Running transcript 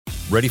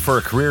Ready for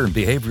a career in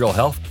behavioral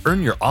health?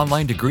 Earn your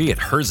online degree at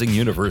Herzing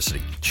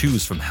University.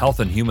 Choose from health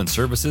and human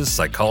services,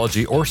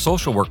 psychology, or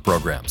social work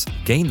programs.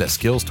 Gain the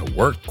skills to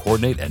work,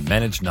 coordinate, and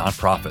manage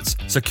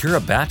nonprofits. Secure a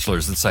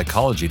bachelor's in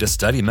psychology to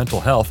study mental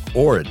health,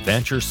 or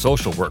advance your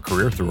social work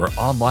career through our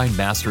online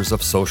Masters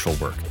of Social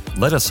Work.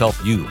 Let us help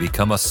you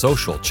become a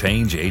social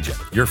change agent.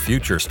 Your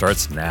future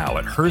starts now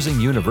at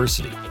Herzing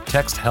University.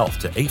 Text HEALTH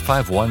to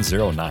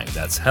 85109.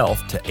 That's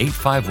HEALTH to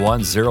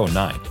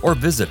 85109. Or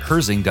visit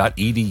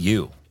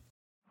herzing.edu.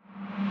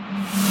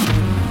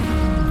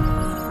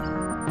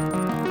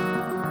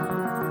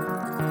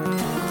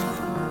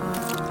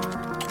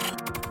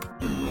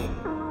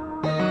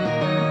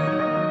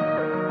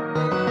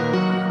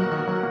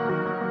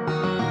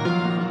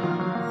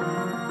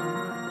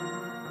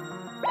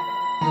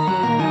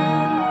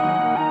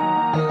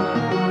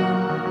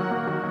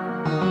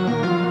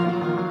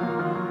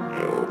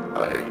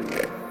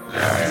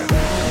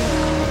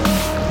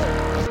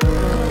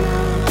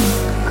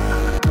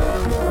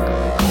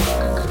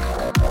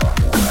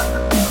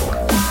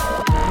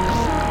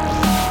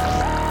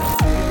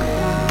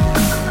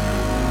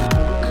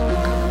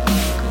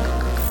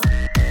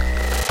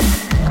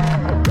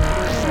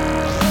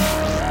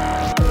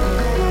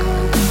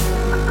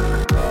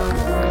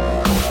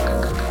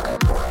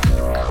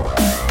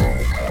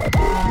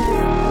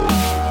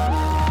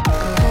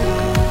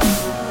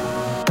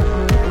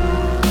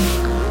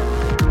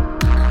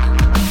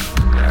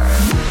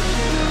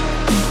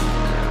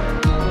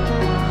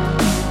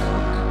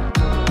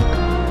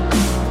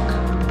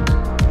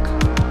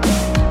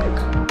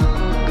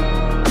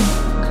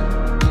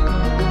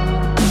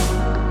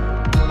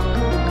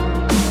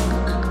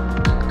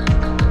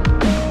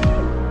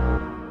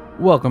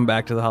 Welcome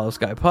back to the Hollow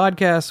Sky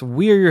Podcast.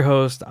 We are your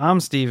hosts. I'm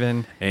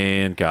Steven.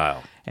 And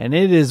Kyle. And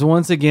it is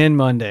once again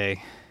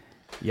Monday.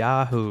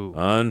 Yahoo.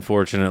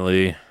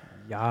 Unfortunately.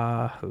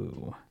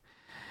 Yahoo.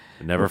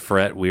 Never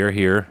fret. We are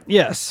here.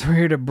 Yes, we're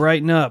here to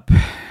brighten up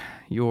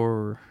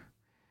your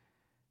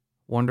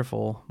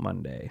wonderful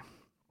Monday.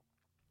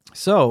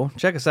 So,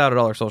 check us out at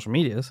all our social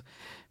medias.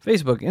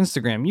 Facebook,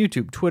 Instagram,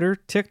 YouTube, Twitter,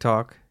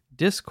 TikTok,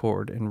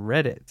 Discord, and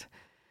Reddit.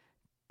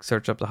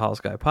 Search up the Hollow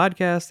Sky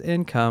Podcast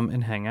and come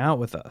and hang out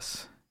with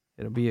us.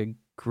 It'll be a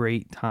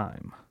great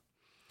time.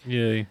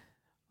 Yay.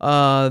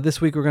 This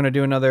week we're going to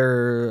do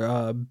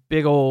another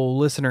big old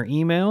listener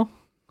email.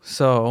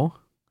 So,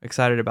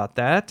 excited about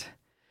that.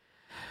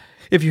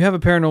 If you have a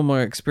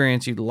paranormal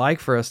experience you'd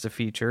like for us to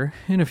feature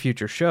in a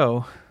future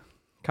show,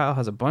 Kyle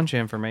has a bunch of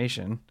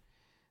information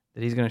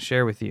that he's going to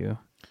share with you,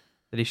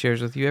 that he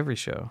shares with you every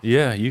show.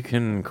 Yeah, you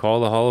can call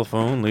the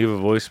holophone, leave a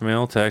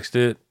voicemail, text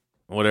it,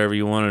 whatever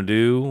you want to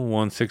do,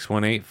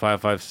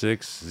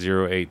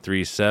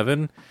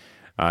 1-618-556-0837.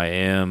 I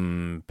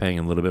am paying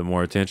a little bit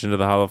more attention to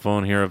the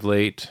holophone here of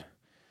late,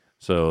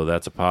 so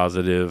that's a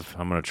positive.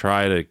 I'm going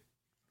to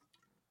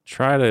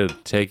try to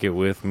take it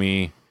with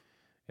me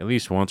at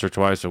least once or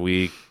twice a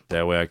week.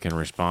 That way I can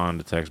respond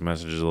to text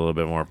messages a little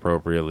bit more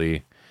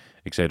appropriately,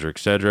 etc.,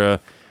 etc.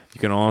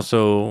 You can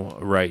also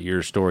write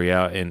your story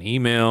out in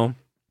email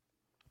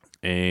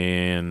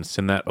and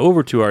send that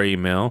over to our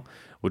email,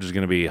 which is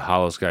going to be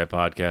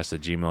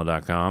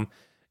hollowskypodcast@gmail.com.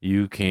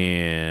 You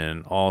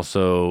can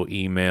also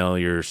email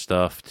your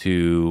stuff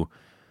to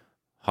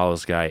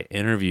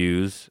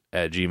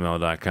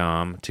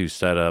hollowskyinterviews@gmail.com to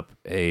set up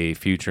a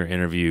future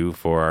interview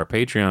for our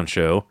Patreon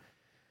show.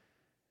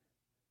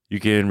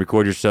 You can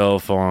record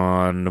yourself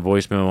on the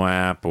voicemail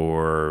app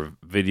or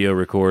video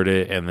record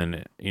it and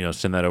then,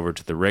 send that over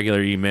to the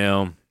regular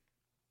email.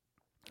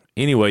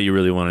 Any way you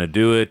really want to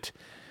do it.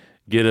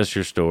 Get us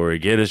your story,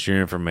 get us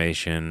your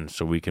information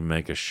so we can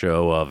make a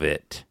show of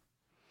it.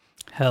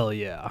 Hell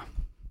yeah.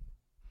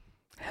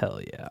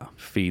 Hell yeah.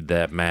 Feed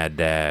that mad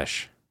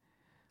dash.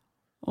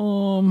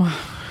 Support.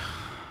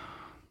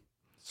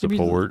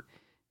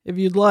 If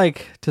you'd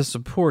like to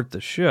support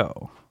the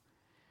show,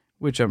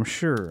 which I'm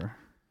sure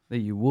that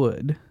you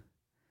would,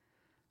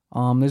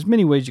 there's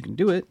many ways you can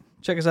do it.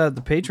 Check us out at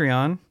the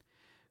Patreon.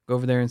 Go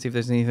over there and see if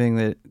there's anything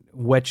that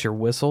wets your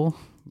whistle.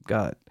 We've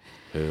got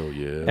Hell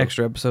yeah.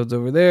 extra episodes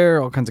over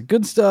there, all kinds of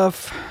good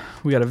stuff.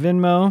 We got a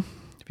Venmo.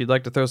 If you'd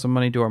like to throw some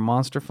money to our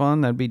Monster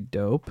Fund, that'd be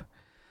dope.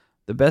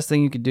 The best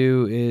thing you could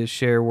do is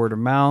share word of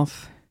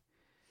mouth.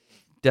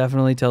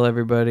 Definitely tell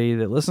everybody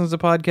that listens to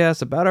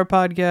podcasts about our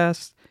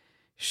podcast.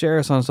 Share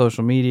us on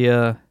social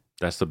media.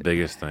 That's the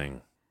biggest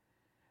thing.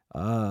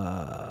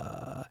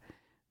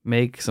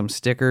 Make some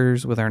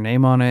stickers with our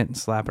name on it and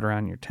slap it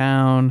around your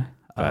town.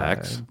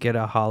 Facts. Get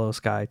a Hollow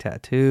Sky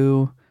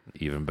tattoo.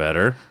 Even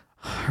better.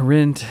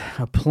 Rent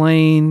a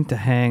plane to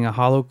hang a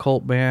Hollow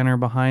Cult banner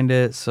behind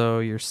it so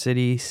your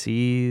city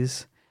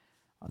sees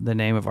the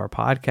name of our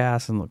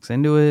podcast and looks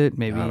into it.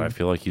 Maybe. God, I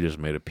feel like you just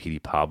made a Petey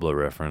Pablo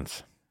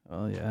reference.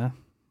 Oh, yeah.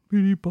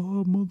 Petey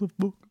Pablo,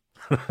 motherfucker.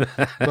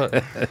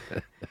 But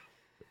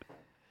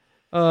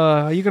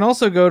you can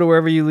also go to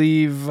wherever you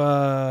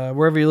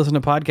listen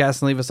to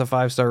podcasts and leave us a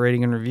 5-star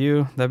rating and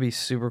review. That'd be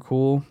super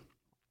cool.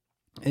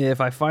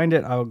 If I find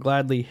it, I will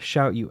gladly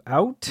shout you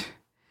out.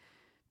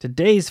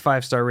 Today's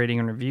 5-star rating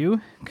and review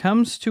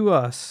comes to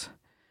us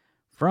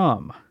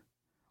from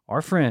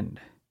our friend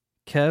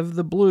Kev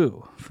the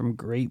Blue from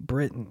Great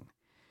Britain.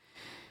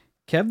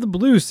 Kev the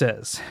Blue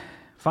says,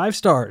 5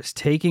 stars,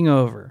 taking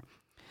over.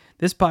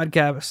 This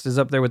podcast is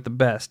up there with the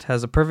best.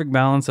 Has a perfect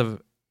balance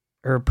of...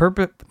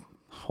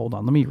 Hold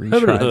on, let me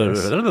retry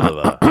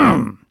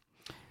this.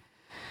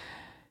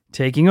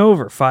 Taking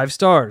over, 5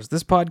 stars.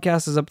 This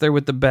podcast is up there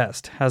with the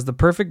best. Has the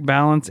perfect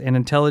balance and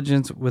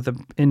intelligence with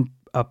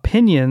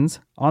opinions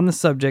on the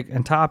subject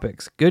and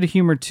topics. Good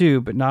humor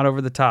too, but not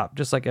over the top,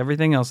 just like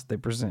everything else that they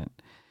present.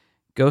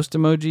 Ghost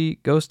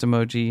emoji, ghost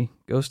emoji,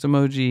 ghost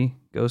emoji,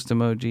 ghost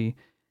emoji,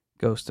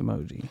 ghost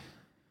emoji.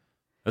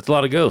 That's a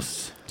lot of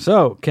ghosts.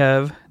 So,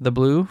 Kev the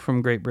Blue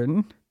from Great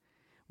Britain,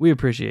 we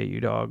appreciate you,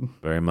 dog.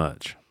 Very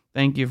much.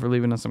 Thank you for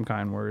leaving us some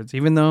kind words,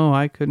 even though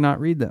I could not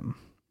read them.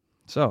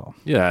 So,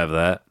 You have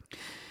that.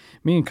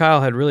 me and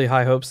Kyle had really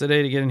high hopes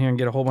today to get in here and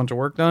get a whole bunch of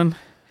work done.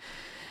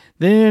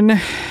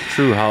 Then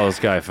True Hollow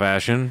Sky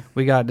fashion.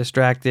 we got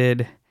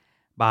distracted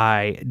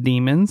by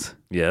demons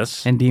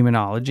Yes. and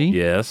demonology.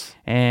 Yes.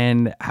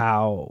 And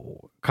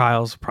how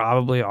Kyle's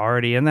probably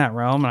already in that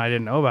realm, and I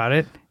didn't know about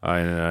it.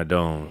 I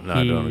don't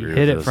He agree with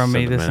hid it this from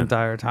me this sentiment.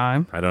 entire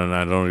time. I don't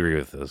agree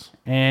with this.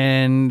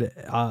 And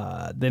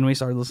then we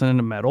started listening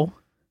to metal,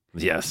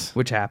 Yes.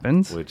 which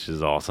happens. Which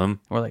is awesome.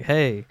 We're like,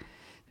 hey,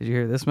 did you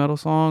hear this metal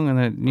song? And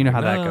then you know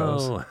how that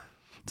goes. No.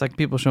 It's like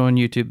people showing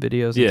YouTube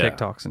videos and Yeah.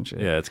 TikToks and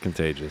shit. Yeah, it's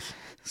contagious.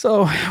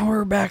 So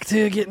we're back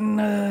to getting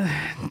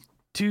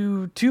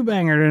two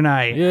banger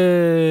tonight.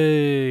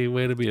 Yay!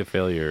 Way to be a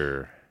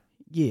failure.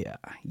 Yeah.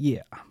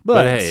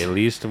 But hey, at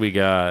least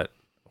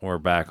we're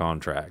back on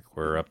track.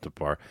 We're up to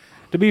par.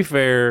 To be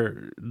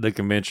fair, the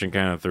convention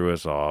kind of threw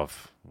us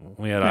off.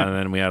 And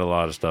then we had a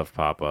lot of stuff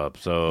pop up.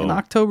 So and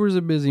October's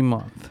a busy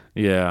month.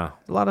 yeah,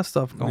 A lot of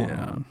stuff going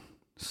on.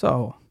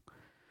 So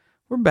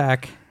we're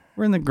back.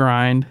 We're in the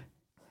grind.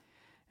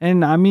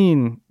 And I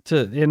mean,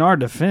 in our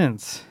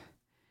defense,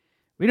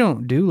 we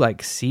don't do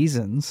like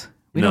seasons.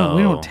 We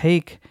don't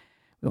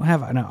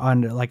have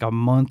like a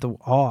month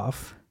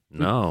off.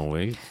 no,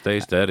 we stay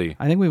steady.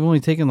 I think we've only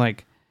taken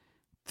like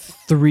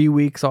 3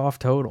 weeks off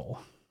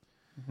total.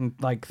 In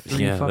like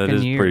 3 Yeah, fucking that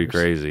is years. pretty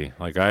crazy.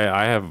 Like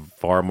I have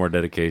far more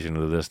dedication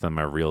to this than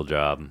my real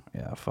job.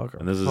 Yeah, fuck.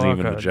 And this is fuck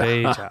even a job.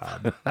 day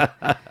job.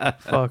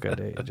 Fuck a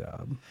day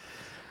job.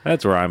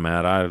 That's where I'm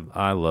at.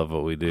 I love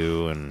what we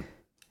do, and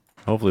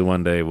hopefully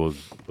one day we'll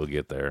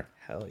get there.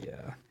 Hell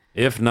yeah.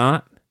 If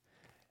not,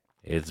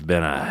 it's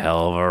been a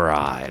hell of a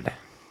ride,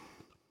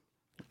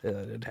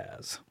 It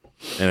has.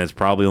 and it's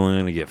probably only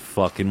going to get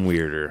fucking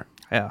weirder.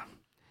 Yeah.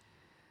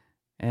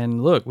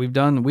 And look, we've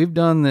done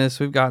this.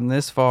 We've gotten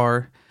this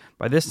far.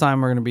 By this time,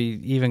 we're going to be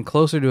even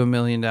closer to 1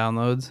 million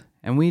downloads,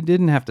 and we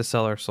didn't have to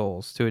sell our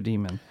souls to a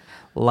demon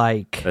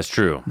like That's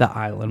true. the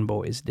Island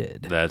Boys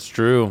did. That's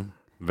true.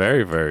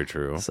 Very, very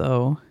true.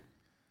 So,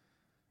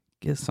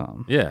 get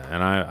some. Yeah,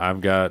 and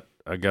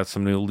I got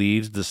some new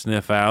leads to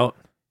sniff out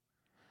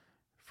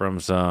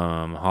from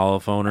some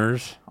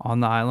holophoners.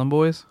 On the Island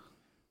Boys?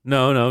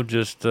 No,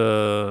 just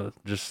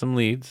some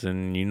leads,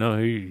 and you know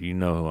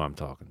who I'm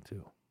talking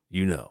to.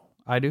 You know.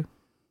 I do.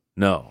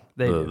 No,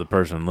 They do. the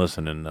person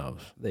listening knows.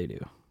 They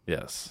do.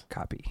 Yes.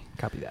 Copy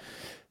that.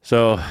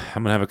 So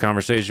I'm gonna have a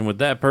conversation with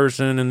that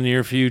person in the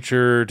near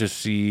future to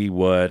see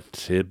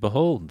what it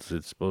beholds.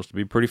 It's supposed to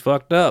be pretty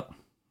fucked up.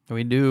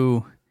 We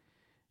do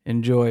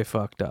enjoy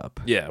fucked up.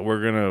 Yeah,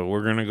 we're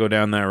gonna go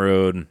down that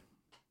road,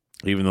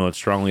 even though it's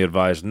strongly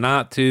advised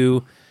not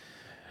to.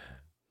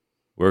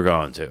 We're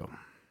going to.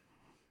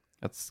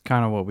 That's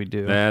kind of what we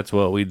do. That's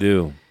what we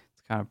do.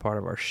 It's kind of part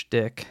of our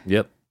shtick.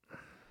 Yep.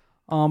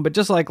 But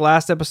just like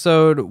last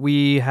episode,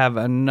 we have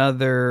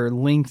another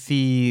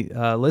lengthy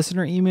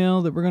listener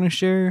email that we're going to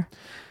share.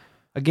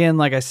 Again,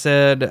 like I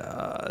said,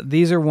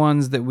 these are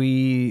ones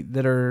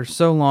that are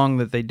so long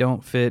that they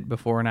don't fit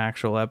before an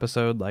actual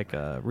episode, like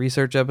a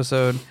research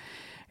episode,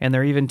 and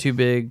they're even too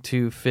big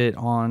to fit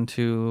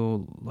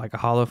onto like a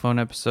holophone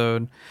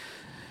episode.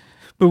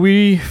 But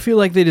we feel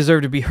like they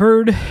deserve to be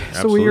heard,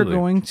 so we are Absolutely.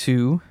 going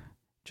to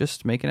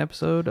just make an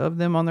episode of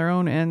them on their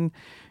own and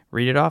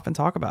read it off and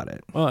talk about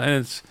it. Well, and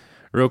it's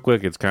real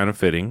quick. It's kind of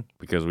fitting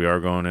because we are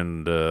going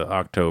into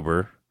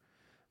October,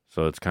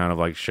 so it's kind of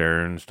like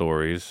sharing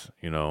stories,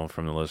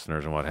 from the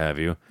listeners and what have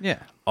you. Yeah.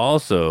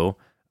 Also,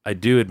 I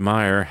do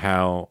admire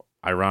how,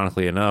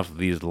 ironically enough,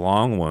 these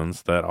long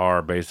ones that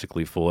are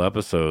basically full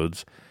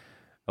episodes,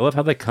 I love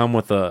how they come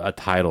with a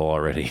title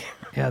already.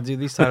 Yeah, dude,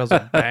 these titles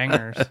are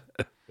bangers.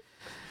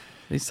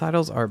 These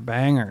titles are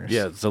bangers.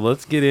 Yeah, so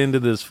let's get into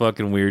this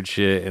fucking weird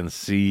shit and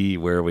see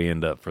where we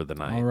end up for the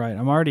night. All right,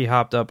 I'm already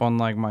hopped up on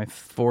like my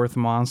 4th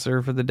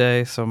monster for the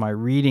day, so my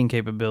reading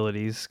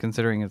capabilities,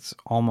 considering it's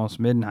almost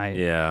midnight,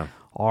 Yeah.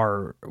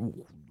 are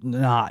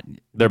not.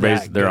 They're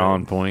that they're good.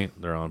 on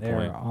point. They're on They're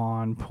point.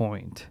 on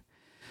point.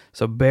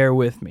 So bear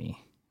with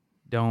me.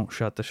 Don't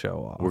shut the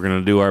show off. We're going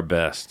to do our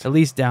best. At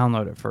least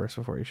download it first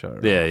before you shut it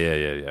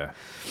off. Yeah.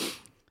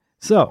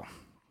 So,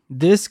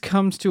 this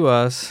comes to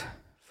us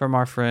from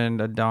our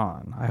friend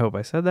Adon. I hope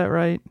I said that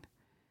right.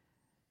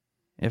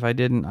 If I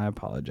didn't, I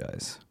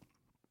apologize.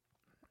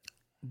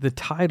 The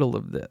title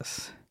of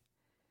this,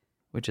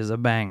 which is a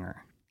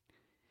banger,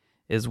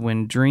 is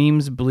When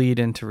Dreams Bleed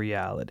into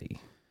Reality.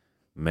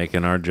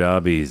 Making our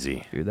job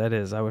easy. Dude, that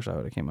is. I wish I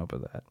would have came up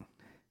with that.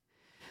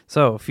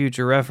 So,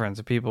 future reference,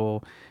 if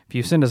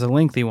you send us a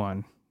lengthy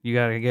one, you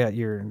got to get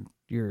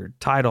your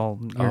title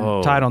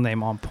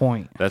name on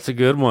point. That's a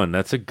good one.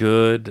 That's a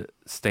good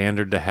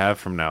standard to have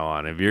from now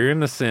on. If you're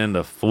going to send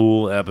a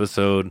full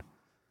episode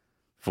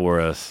for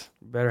us,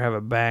 Better have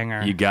a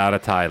banger. you got to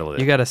title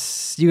it. You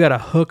gotta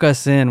hook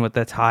us in with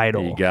the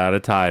title. You got to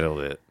title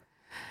it.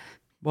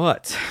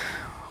 But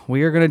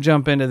we are gonna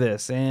jump into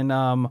this, and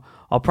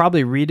I'll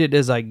probably read it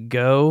as I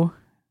go.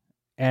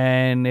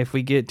 And if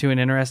we get to an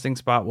interesting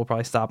spot, we'll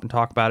probably stop and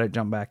talk about it,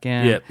 jump back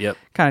in. Yep.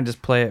 Kind of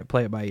just play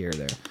it by ear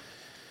there.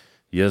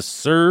 Yes,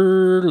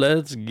 sir.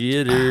 Let's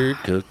get her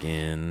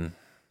cooking.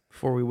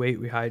 Before we wait,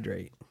 we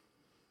hydrate.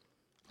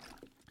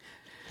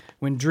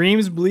 When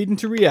dreams bleed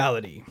into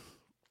reality.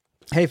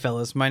 Hey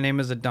fellas, my name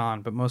is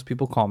Adon, but most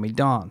people call me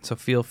Don, so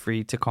feel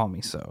free to call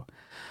me so.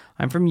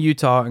 I'm from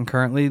Utah and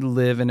currently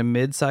live in a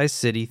mid-sized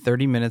city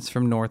 30 minutes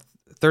north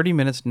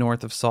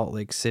of Salt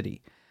Lake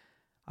City.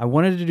 I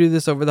wanted to do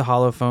this over the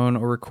holophone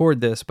or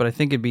record this, but I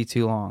think it'd be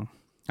too long.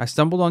 I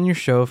stumbled on your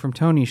show from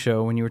Tony's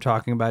show when you were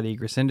talking about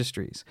Egress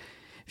Industries.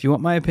 If you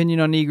want my opinion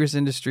on Egress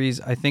Industries,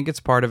 I think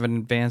it's part of an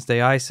advanced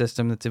AI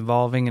system that's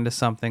evolving into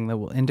something that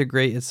will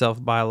integrate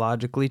itself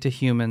biologically to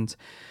humans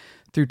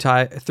through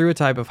a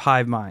type of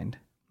hive mind.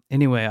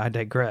 Anyway, I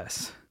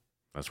digress.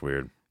 That's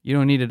weird. You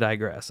don't need to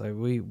digress. I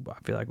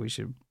feel like we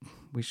should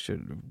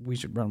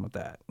run with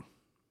that,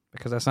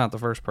 because that's not the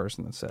first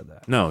person that said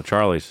that. No,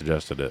 Charlie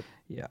suggested it.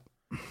 Yeah.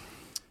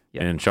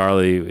 Yep. And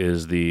Charlie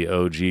is the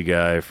OG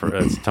guy for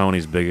it's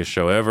Tony's biggest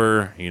show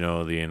ever. You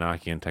know, the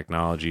Enochian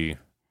Technology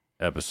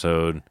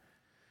episode.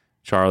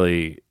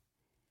 Charlie,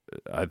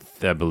 I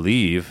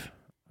believe,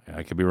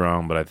 I could be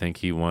wrong, but I think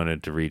he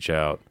wanted to reach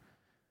out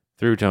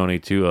through Tony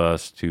to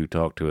us to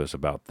talk to us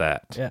about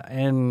that. Yeah,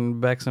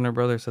 and Bex and her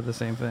brother said the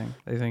same thing.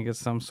 They think it's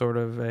some sort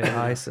of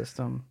AI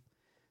system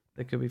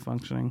that could be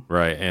functioning.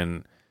 Right,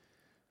 and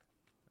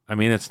I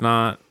mean it's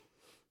not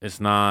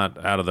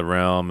out of the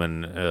realm,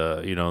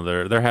 and you know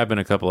there have been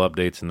a couple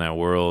updates in that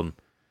world,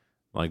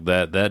 like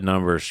that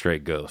number is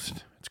straight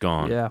ghost. It's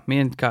gone. Yeah, me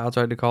and Kyle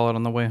tried to call it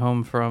on the way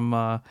home from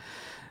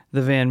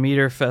the Van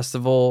Meter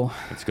Festival.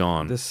 It's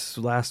gone this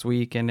last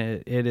week, and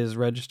it is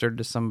registered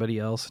to somebody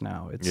else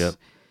now. Yep.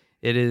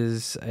 It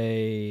is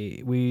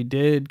we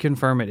did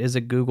confirm it is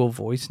a Google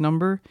Voice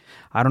number.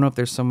 I don't know if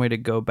there's some way to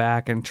go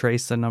back and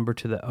trace the number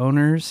to the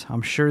owners.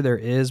 I'm sure there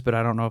is, but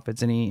I don't know if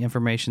it's any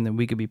information that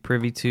we could be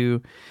privy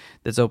to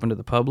that's open to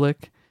the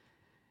public.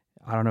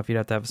 I don't know if you'd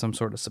have to have some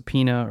sort of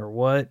subpoena or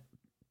what,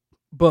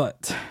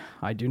 but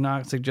I do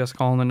not suggest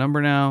calling the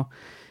number now.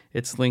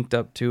 It's linked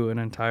up to an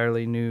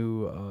entirely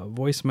new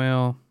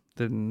voicemail.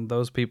 Then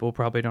those people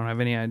probably don't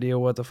have any idea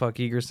what the fuck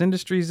Egress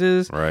Industries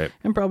is, right?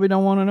 And probably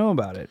don't want to know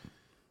about it.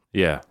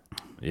 Yeah.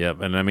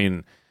 Yep. And I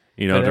mean,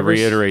 you know, to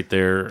reiterate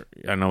there,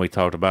 I know we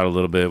talked about it a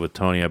little bit with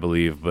Tony, I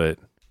believe, but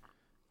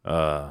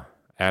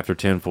after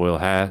Tinfoil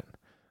Hat,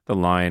 the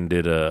line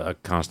did a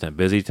constant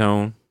busy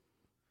tone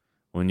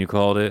when you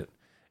called it.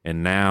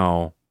 And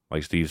now,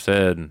 like Steve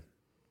said,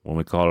 when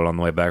we called it on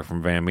the way back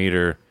from Van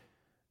Meter,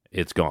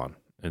 it's gone.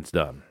 It's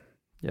done.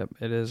 Yep.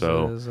 It is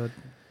a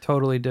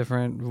totally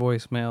different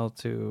voicemail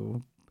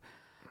to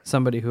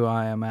somebody who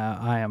I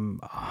am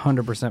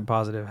 100%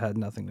 positive had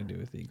nothing to do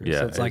with Egress.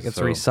 Yeah, it's like it's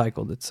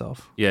recycled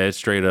itself. Yeah, it's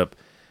straight up.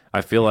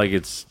 I feel like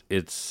it's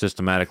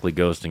systematically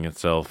ghosting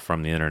itself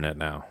from the internet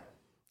now.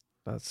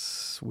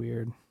 That's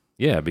weird.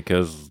 Yeah,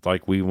 because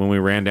like when we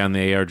ran down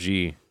the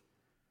ARG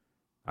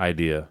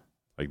idea,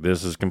 like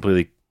this is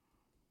completely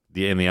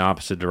in the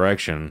opposite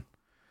direction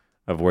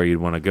of where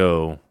you'd want to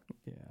go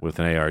with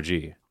an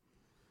ARG.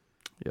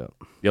 Yep.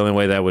 The only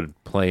way that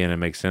would play in and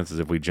make sense is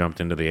if we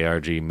jumped into the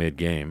ARG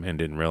mid-game and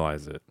didn't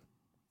realize it.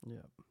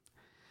 Yep.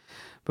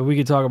 But we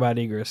could talk about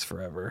Egress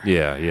forever.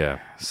 Yeah.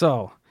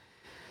 So,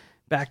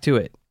 back to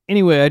it.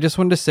 Anyway, I just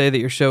wanted to say that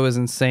your show is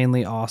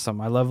insanely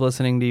awesome. I love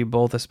listening to you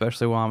both,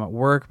 especially while I'm at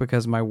work,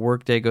 because my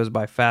work day goes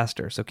by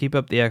faster. So keep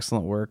up the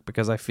excellent work,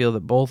 because I feel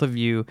that both of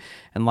you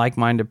and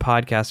like-minded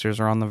podcasters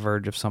are on the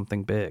verge of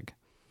something big.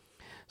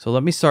 So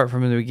let me start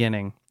from the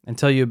beginning and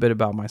tell you a bit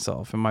about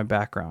myself and my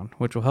background,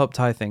 which will help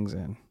tie things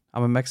in.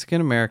 I'm a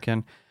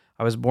Mexican-American.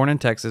 I was born in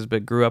Texas,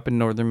 but grew up in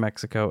northern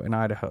Mexico and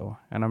Idaho.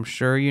 And I'm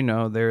sure you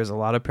know there is a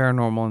lot of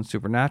paranormal and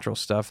supernatural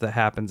stuff that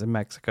happens in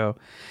Mexico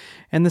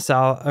and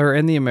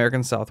in the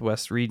American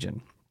Southwest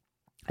region.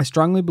 I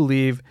strongly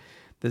believe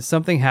that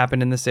something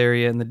happened in this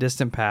area in the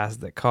distant past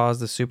that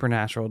caused the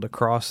supernatural to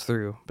cross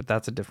through, but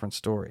that's a different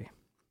story.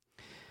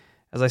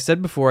 As I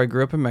said before, I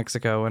grew up in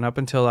Mexico, and up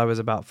until I was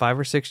about 5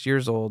 or 6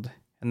 years old,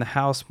 and the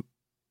house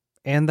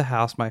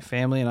my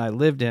family and I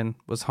lived in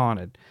was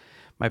haunted.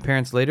 My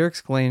parents later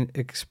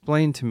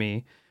explained to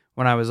me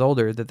when I was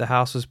older that the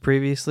house was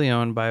previously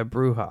owned by a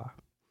bruja,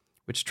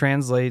 which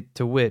translates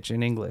to witch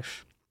in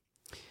English.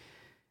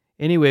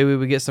 Anyway, we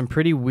would get some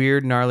pretty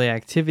weird, gnarly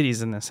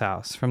activities in this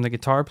house, from the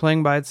guitar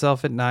playing by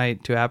itself at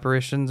night to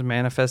apparitions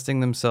manifesting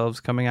themselves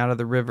coming out of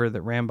the river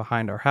that ran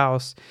behind our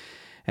house,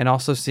 and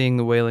also seeing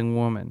the Wailing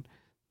Woman,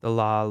 the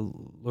La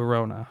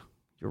Llorona.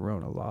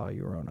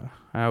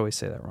 I always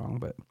say that wrong,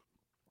 but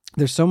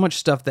there's so much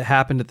stuff that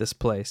happened at this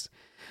place,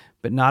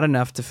 but not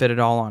enough to fit it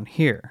all on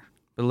here.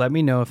 But let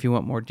me know if you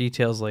want more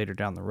details later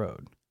down the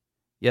road.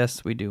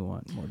 Yes, we do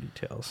want more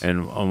details.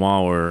 And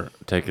while we're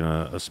taking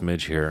a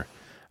smidge here,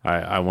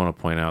 I want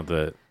to point out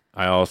that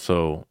I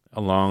also,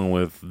 along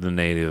with the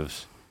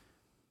natives,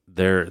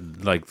 their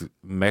like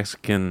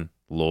Mexican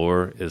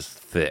lore is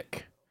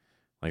thick.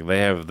 Like they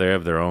have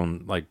their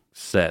own like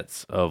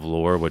sets of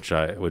lore, which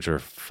are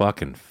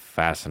fucking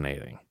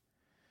fascinating.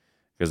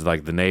 Because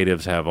like the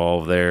natives have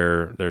all of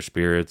their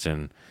spirits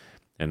and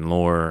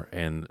lore,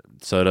 and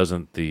so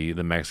doesn't the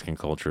Mexican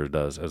culture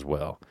does as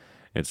well.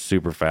 It's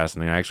super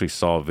fascinating. I actually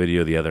saw a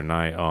video the other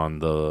night on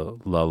the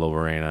La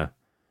Llorona,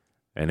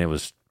 and it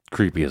was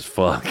creepy as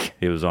fuck.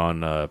 It was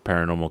on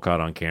Paranormal Caught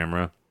on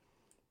Camera.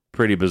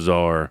 Pretty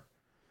bizarre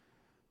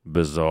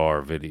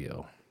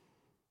video.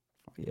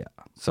 Yeah.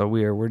 So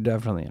we're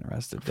definitely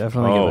interested.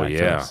 Definitely. Oh get back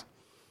to yeah. us.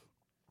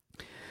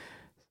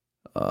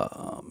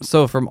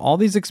 So from all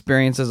these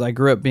experiences, I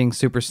grew up being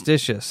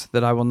superstitious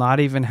that I will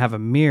not even have a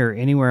mirror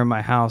anywhere in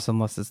my house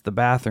unless it's the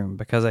bathroom,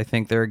 because I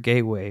think they're a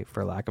gateway,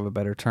 for lack of a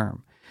better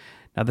term.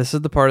 Now, this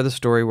is the part of the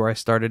story where I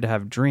started to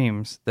have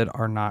dreams that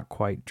are not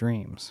quite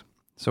dreams.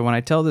 So when I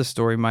tell this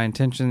story, my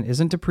intention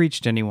isn't to preach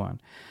to anyone.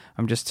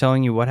 I'm just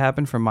telling you what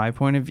happened from my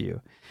point of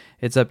view.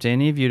 It's up to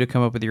any of you to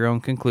come up with your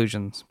own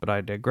conclusions, but I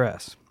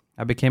digress.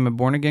 I became a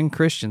born-again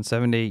Christian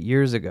 7 to 8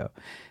 years ago,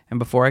 and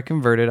before I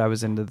converted, I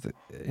was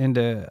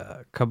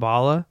into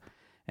Kabbalah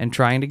and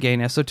trying to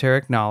gain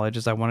esoteric knowledge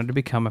as I wanted to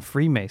become a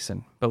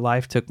Freemason, but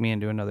life took me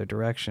into another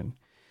direction.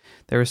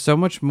 There is so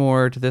much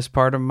more to this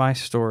part of my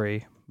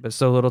story, but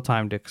so little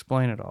time to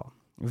explain it all.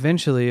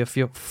 Eventually, a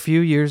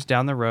few years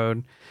down the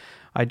road,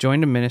 I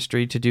joined a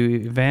ministry to do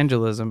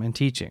evangelism and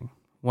teaching.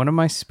 One of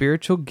my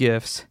spiritual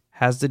gifts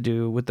has to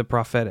do with the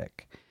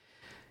prophetic.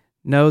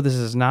 No, this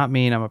does not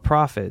mean I'm a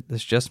prophet.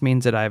 This just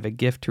means that I have a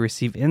gift to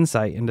receive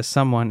insight into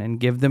someone and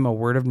give them a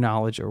word of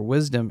knowledge or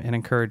wisdom and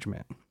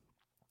encouragement.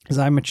 As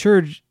I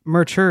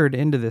matured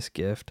into this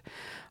gift,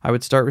 I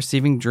would start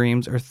receiving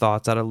dreams or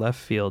thoughts out of left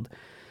field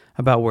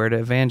about where to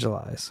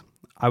evangelize.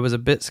 I was a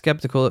bit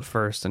skeptical at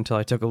first until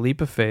I took a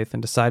leap of faith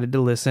and decided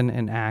to listen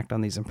and act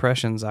on these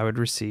impressions I would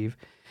receive.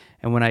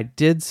 And when I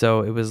did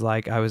so, it was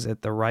like I was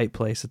at the right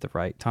place at the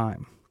right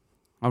time.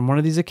 On one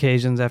of these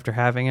occasions, after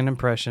having an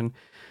impression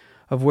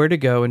of where to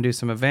go and do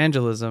some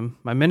evangelism,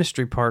 my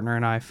ministry partner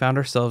and I found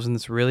ourselves in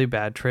this really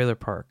bad trailer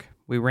park.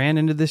 We ran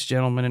into this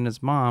gentleman and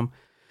his mom,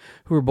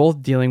 who were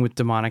both dealing with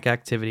demonic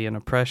activity and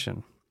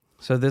oppression.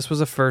 So this was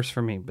a first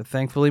for me, but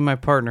thankfully my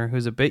partner,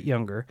 who's a bit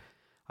younger,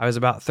 I was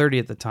about 30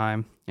 at the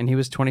time, and he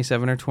was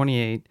 27 or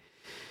 28,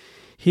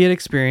 he had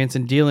experience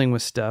in dealing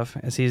with stuff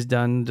as he's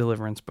done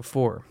deliverance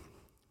before.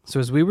 So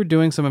as we were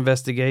doing some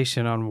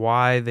investigation on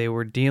why they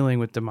were dealing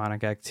with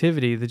demonic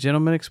activity, the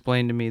gentleman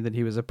explained to me that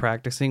he was a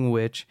practicing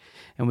witch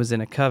and was in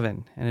a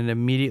coven, and it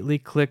immediately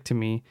clicked to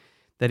me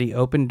that he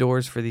opened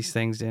doors for these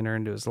things to enter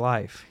into his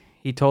life.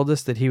 He told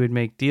us that he would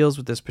make deals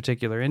with this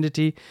particular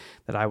entity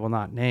that I will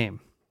not name.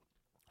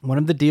 One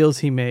of the deals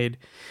he made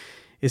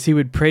is he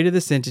would pray to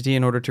this entity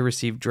in order to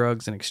receive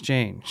drugs in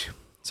exchange.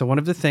 So one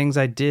of the things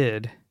I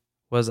did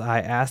was I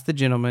asked the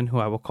gentleman, who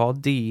I will call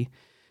D,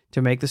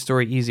 to make the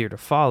story easier to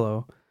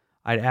follow.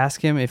 I'd ask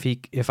him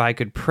if I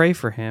could pray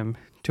for him,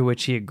 to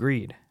which he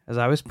agreed. As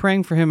I was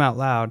praying for him out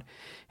loud,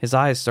 his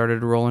eyes started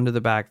to roll into the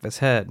back of his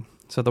head,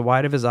 so the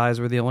white of his eyes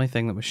were the only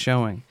thing that was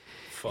showing.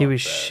 He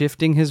was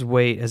shifting his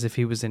weight as if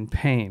he was in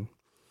pain.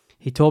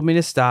 He told me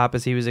to stop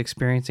as he was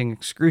experiencing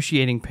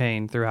excruciating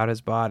pain throughout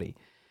his body,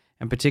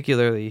 and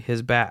particularly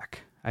his back.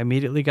 I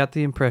immediately got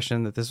the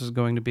impression that this was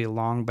going to be a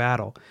long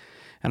battle,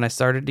 and I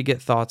started to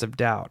get thoughts of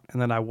doubt,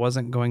 and that I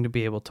wasn't going to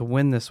be able to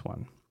win this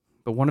one.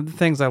 But one of the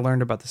things I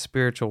learned about the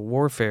spiritual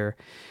warfare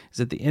is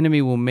that the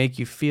enemy will make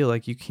you feel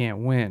like you can't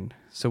win.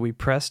 So we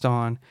pressed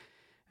on,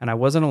 and I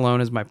wasn't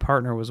alone as my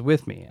partner was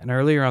with me. And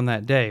earlier on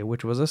that day,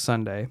 which was a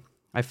Sunday,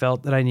 I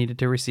felt that I needed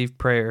to receive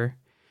prayer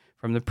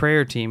from the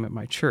prayer team at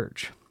my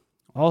church.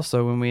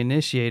 Also, when we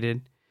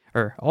initially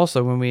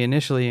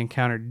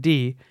encountered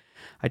D,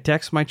 I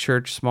texted my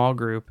church small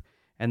group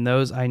and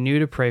those I knew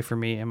to pray for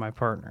me and my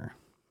partner.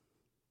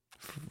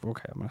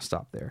 Okay, I'm going to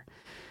stop there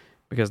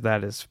because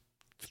that is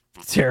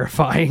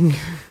terrifying.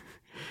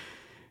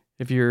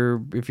 if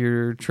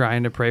you're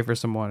trying to pray for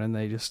someone and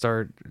they just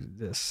start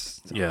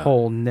this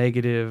whole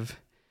negative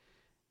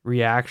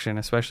reaction,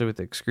 especially with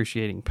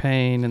excruciating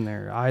pain and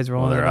their eyes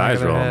rolling. Well, their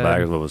eyes rolling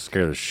back is what would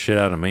scare the shit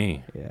out of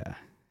me. Yeah.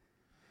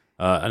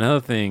 Another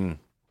thing,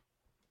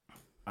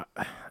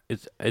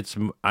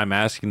 I'm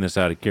asking this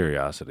out of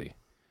curiosity,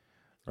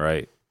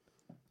 right?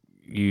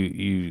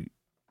 You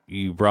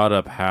brought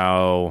up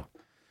how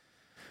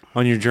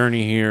on your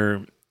journey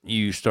here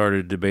you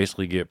started to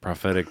basically get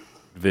prophetic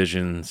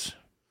visions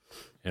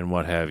and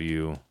what have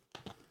you.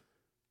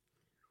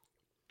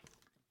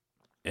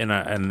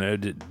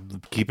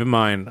 keep in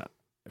mind,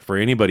 for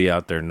anybody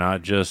out there,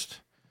 not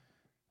just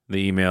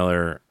the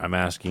emailer, I'm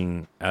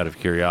asking out of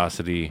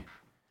curiosity,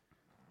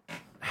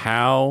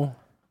 how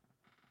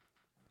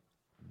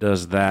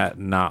does that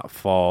not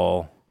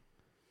fall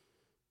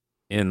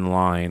in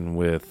line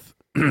with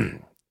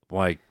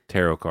like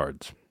tarot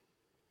cards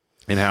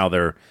and how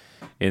they're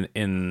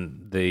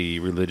in the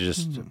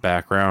religious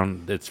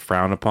background, it's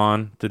frowned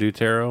upon to do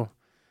tarot?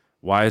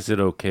 Why is it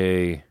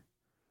okay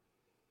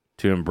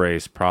to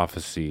embrace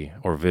prophecy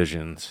or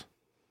visions?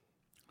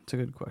 That's a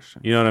good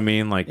question. You know what I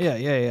mean? Like, Yeah.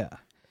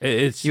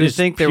 it's You would just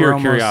think they pure were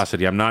almost-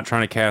 curiosity. I'm not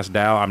trying to cast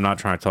doubt. I'm not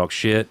trying to talk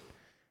shit.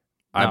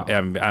 No.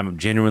 I'm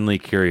genuinely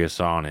curious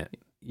on it.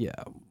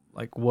 Yeah.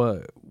 Like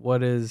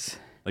what is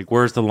Like,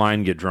 where's the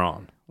line get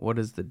drawn?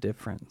 the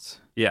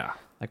difference? Yeah,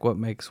 Like what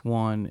makes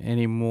one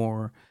any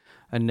more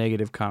a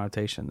negative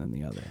connotation than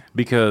the other?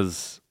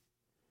 because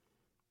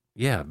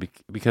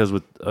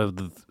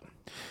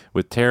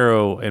with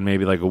tarot and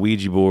maybe like a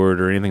Ouija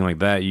board or anything like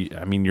that,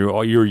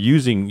 you're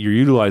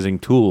utilizing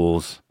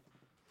tools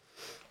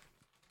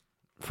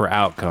for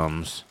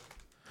outcomes.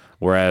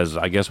 Whereas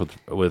I guess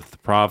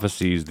with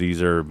prophecies,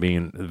 these are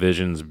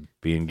visions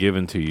being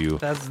given to you.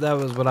 That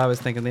was what I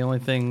was thinking. The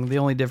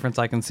only difference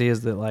I can see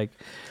is that like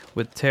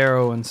with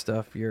tarot and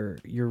stuff, you're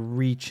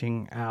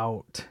reaching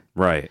out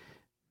Right.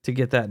 to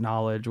get that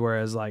knowledge,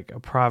 whereas like a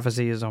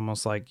prophecy is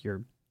almost like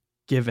you're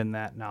given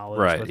that knowledge.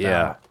 Right,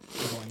 without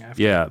going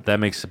after Yeah, that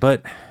makes.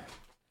 But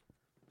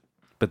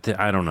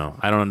I don't know.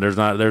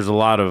 There's a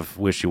lot of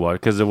wishy-washy.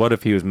 Because what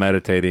if he was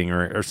meditating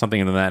or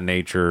something of that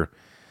nature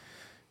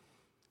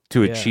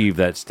to Yeah. achieve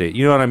that state?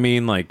 You know what I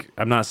mean? Like,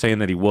 I'm not saying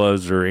that he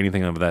was or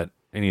anything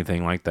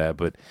like that.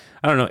 But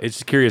I don't know.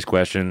 It's a curious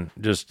question.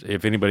 Just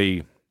if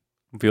anybody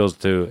feels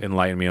to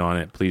enlighten me on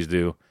it, please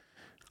do.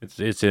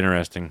 It's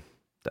interesting.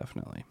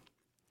 Definitely.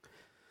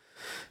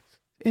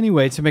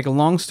 Anyway, to make a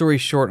long story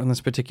short on this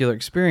particular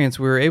experience,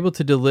 we were able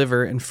to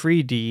deliver and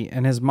free Dee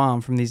and his mom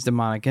from these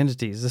demonic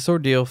entities. This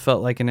ordeal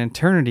felt like an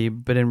eternity,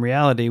 but in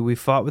reality, we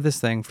fought with this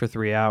thing for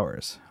 3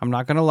 hours. I'm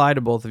not going to lie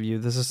to both of you,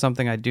 this is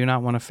something I do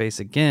not want to face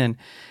again,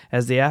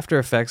 as the after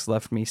effects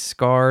left me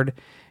scarred,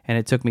 and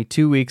it took me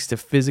 2 weeks to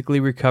physically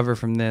recover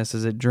from this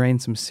as it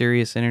drained some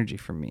serious energy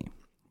from me.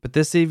 But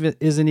this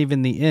isn't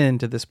even the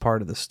end to this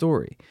part of the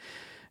story.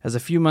 As a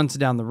few months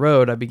down the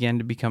road, I began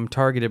to become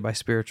targeted by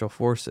spiritual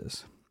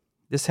forces.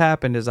 This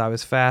happened as I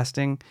was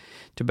fasting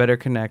to better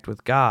connect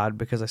with God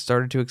because I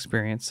started to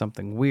experience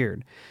something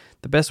weird.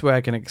 The best way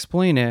I can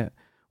explain it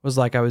was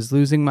like I was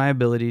losing my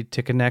ability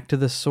to connect to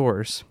the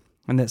source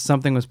and that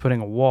something was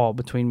putting a wall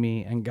between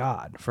me and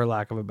God, for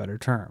lack of a better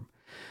term.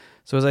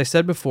 So as I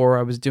said before,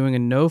 I was doing a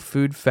no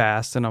food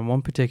fast, and on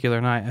one particular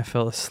night I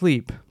fell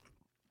asleep.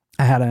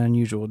 I had an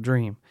unusual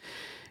dream.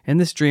 In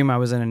this dream, I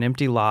was in an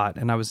empty lot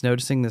and I was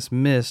noticing this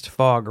mist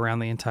fog around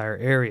the entire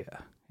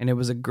area. And it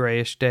was a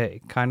grayish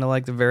day, kind of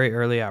like the very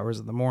early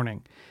hours of the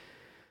morning.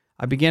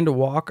 I began to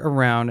walk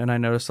around and I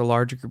noticed a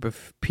large group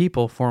of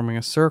people forming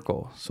a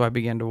circle, so I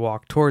began to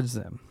walk towards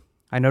them.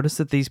 I noticed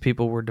that these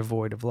people were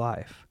devoid of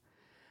life.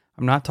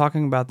 I'm not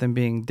talking about them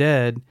being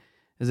dead,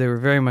 as they were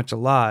very much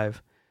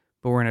alive,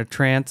 but were in a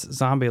trance,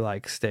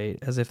 zombie-like state,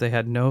 as if they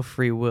had no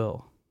free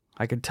will.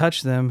 I could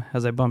touch them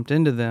as I bumped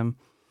into them,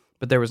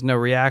 but there was no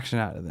reaction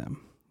out of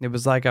them. It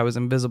was like I was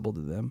invisible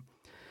to them.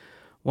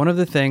 One of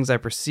the things I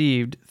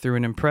perceived through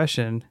an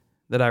impression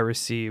that I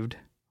received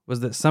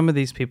was that some of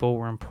these people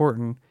were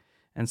important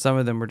and some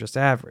of them were just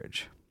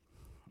average.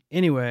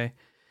 Anyway,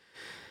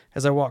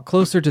 as I walked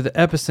closer to the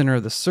epicenter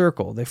of the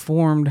circle they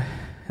formed,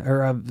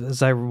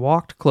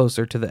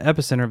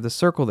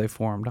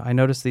 I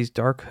noticed these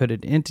dark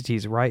hooded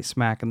entities right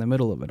smack in the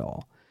middle of it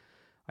all.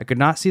 I could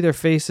not see their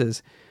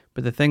faces,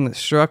 but the thing that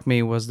struck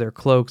me was their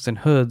cloaks and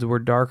hoods were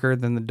darker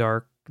than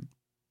dark.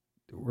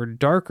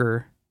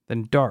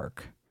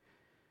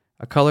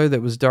 A color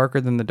that was darker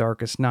than the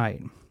darkest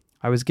night.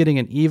 I was getting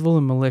an evil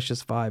and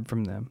malicious vibe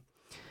from them.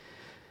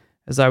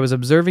 As I was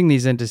observing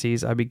these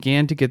entities, I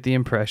began to get the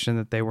impression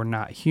that they were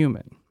not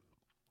human.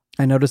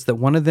 I noticed that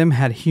one of them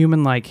had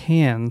human-like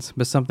hands,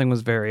 but something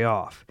was very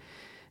off.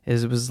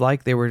 It was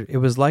like they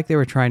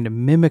were trying to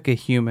mimic a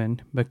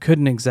human, but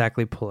couldn't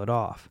exactly pull it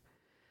off.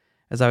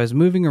 As I was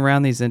moving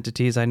around these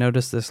entities, I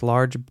noticed this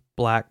large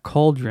black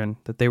cauldron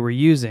that they were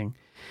using,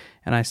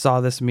 and I saw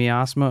this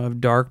miasma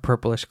of dark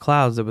purplish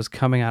clouds that was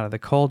coming out of the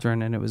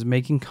cauldron, and it was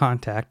making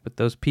contact with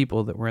those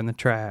people that were in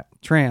the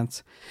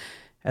trance,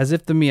 as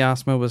if the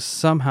miasma was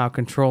somehow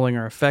controlling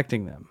or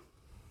affecting them.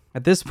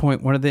 At this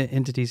point, one of the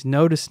entities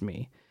noticed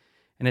me,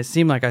 and it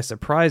seemed like I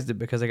surprised it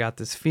because I got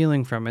this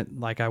feeling from it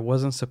like I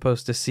wasn't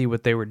supposed to see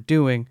what they were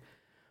doing,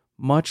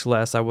 much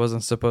less I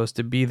wasn't supposed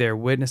to be there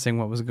witnessing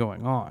what was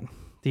going on.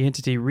 The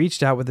entity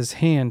reached out with his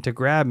hand to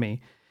grab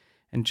me,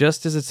 and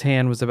just as its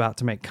hand was about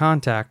to make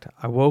contact,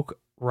 I woke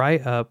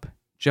right up,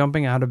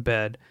 jumping out of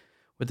bed,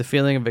 with a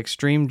feeling of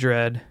extreme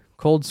dread,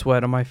 cold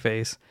sweat on my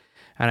face,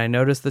 and I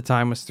noticed the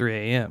time was 3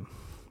 a.m.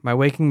 My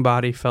waking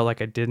body felt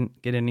like I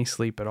didn't get any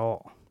sleep at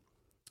all.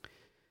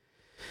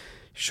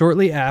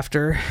 Shortly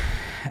after,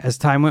 as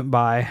time went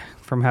by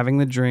from having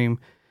the dream,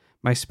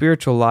 my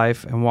spiritual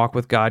life and walk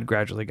with God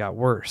gradually got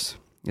worse.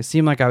 It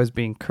seemed like I was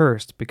being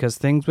cursed because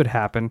things would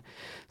happen,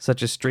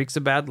 such as streaks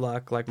of bad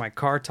luck, like my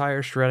car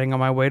tire shredding on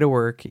my way to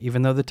work,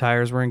 even though the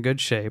tires were in good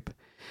shape,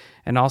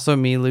 and also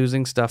me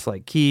losing stuff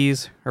like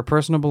keys or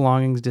personal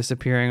belongings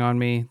disappearing on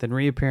me, then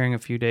reappearing a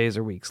few days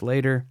or weeks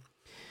later.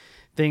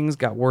 Things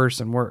got worse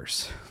and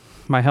worse.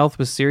 My health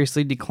was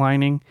seriously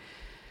declining,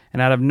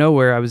 and out of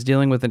nowhere I was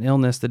dealing with an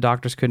illness the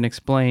doctors couldn't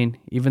explain,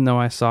 even though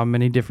I saw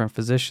many different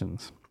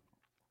physicians.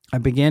 I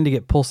began to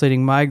get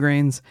pulsating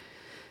migraines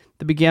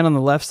that began on the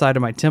left side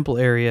of my temple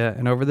area,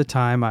 and over the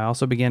time I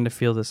also began to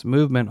feel this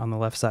movement on the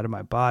left side of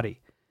my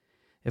body.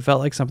 It felt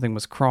like something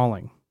was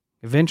crawling.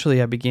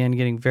 Eventually I began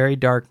getting very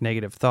dark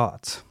negative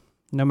thoughts.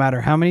 No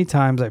matter how many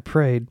times I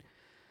prayed,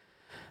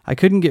 I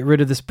couldn't get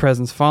rid of this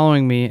presence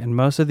following me, and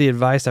most of the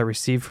advice I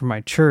received from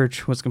my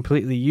church was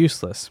completely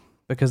useless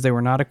because they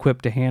were not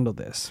equipped to handle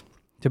this.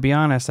 To be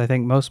honest, I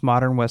think most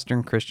modern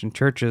Western Christian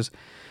churches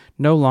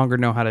no longer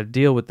know how to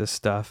deal with this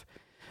stuff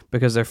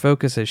because their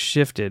focus has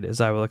shifted,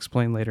 as I will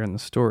explain later in the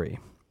story.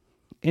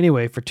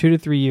 Anyway, for 2 to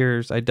 3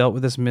 years, I dealt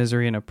with this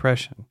misery and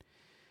oppression.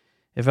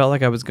 It felt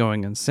like I was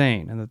going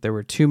insane, and that there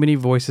were too many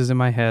voices in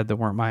my head that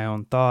weren't my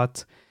own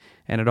thoughts,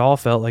 and it all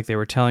felt like they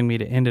were telling me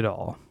to end it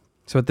all.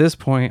 So at this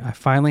point, I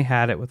finally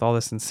had it with all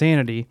this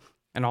insanity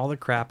and all the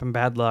crap and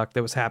bad luck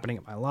that was happening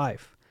in my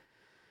life.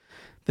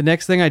 The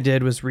next thing I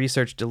did was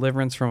research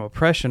deliverance from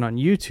oppression on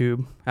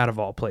YouTube, out of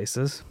all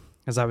places,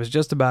 as I was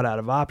just about out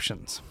of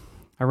options.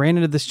 I ran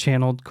into this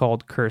channel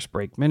called Curse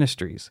Break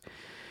Ministries,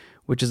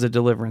 which is a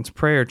deliverance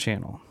prayer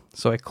channel.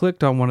 So I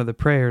clicked on one of the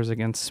prayers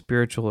against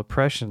spiritual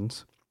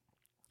oppressions,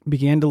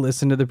 began to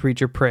listen to the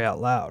preacher pray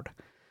out loud.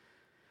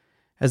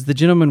 As the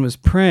gentleman was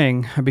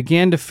praying, I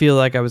began to feel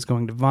like I was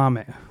going to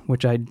vomit,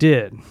 which I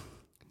did.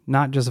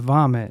 Not just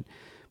vomit,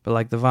 but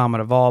like the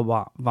vomit of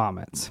all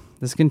vomits.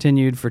 This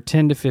continued for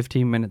 10 to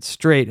 15 minutes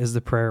straight as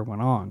the prayer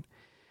went on.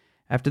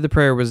 After the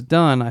prayer was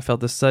done, I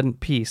felt a sudden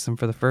peace, and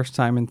for the first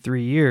time in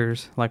 3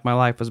 years, like my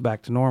life was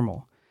back to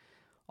normal.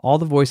 All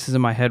the voices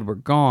in my head were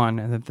gone,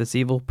 and that this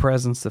evil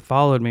presence that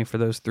followed me for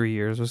those 3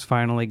 years was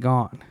finally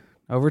gone.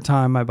 Over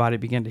time, my body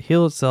began to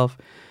heal itself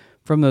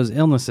from those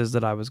illnesses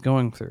that I was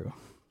going through.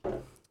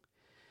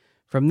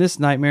 From this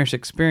nightmarish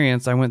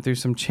experience, I went through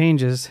some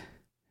changes.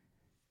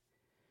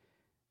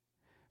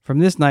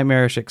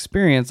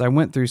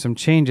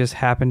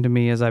 Happened to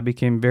me as I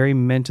became very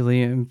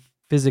mentally and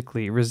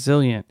physically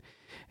resilient,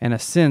 and a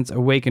sense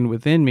awakened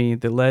within me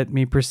that let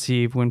me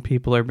perceive when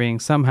people are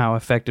being somehow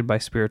affected by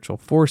spiritual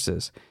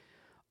forces.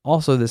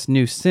 Also, this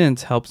new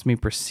sense helps me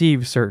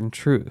perceive certain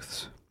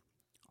truths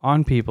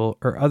on people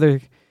or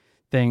other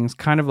things,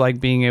 kind of like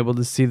being able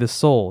to see the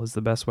soul is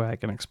the best way I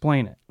can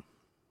explain it.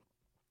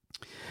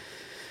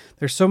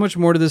 There's so much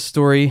more to this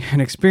story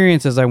and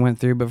experiences I went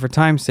through, but for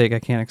time's sake, I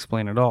can't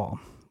explain it all.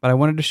 But I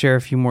wanted to share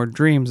a few more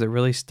dreams that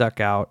really stuck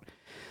out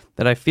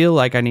that I feel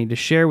like I need to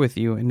share with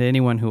you and to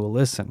anyone who will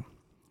listen.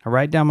 I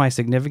write down my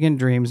significant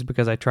dreams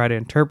because I try to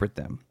interpret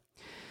them.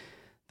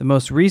 The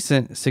most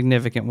recent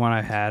significant one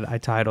I had, I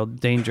titled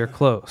Danger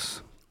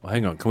Close. Well,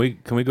 hang on.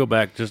 Can we go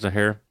back just a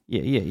hair?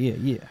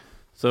 Yeah.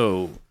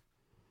 So,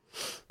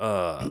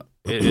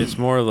 it's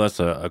more or less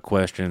a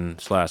question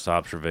 /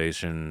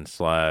 observation /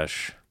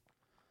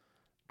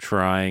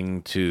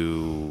 trying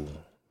to,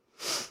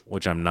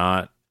 which I'm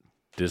not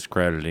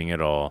discrediting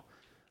at all,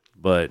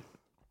 but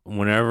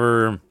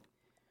whenever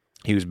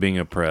he was being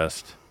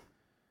oppressed,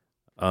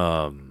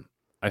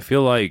 I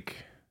feel like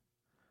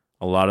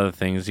a lot of the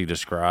things he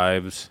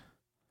describes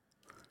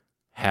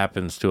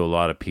happens to a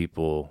lot of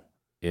people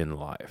in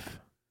life,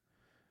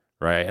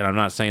 right? And I'm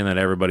not saying that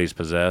everybody's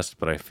possessed,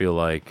 but I feel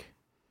like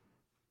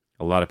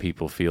a lot of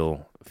people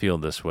feel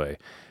this way.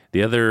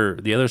 The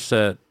other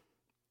set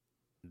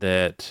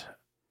that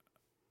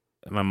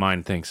my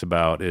mind thinks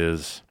about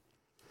is,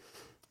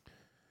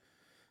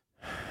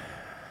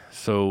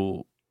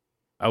 so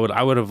I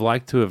would have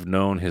liked to have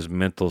known his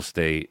mental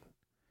state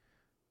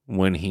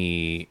when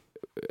he,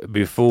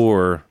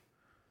 before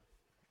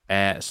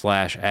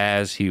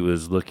as he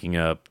was looking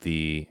up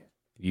the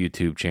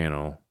YouTube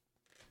channel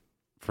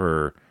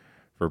for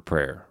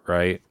prayer,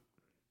 right?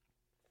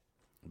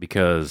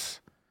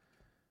 Because,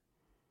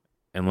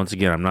 and once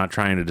again, I'm not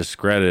trying to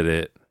discredit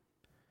it,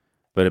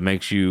 but it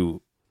makes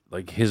you,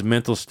 like, his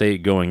mental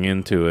state going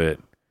into it,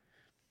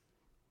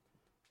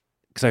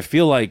 because I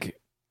feel like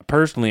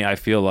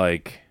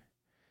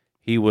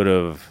he would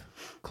have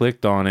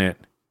clicked on it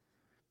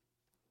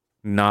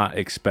not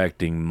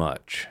expecting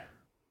much,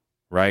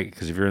 right?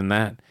 Because if you're in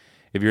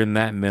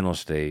that mental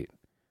state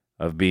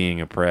of being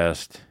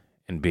oppressed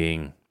and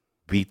being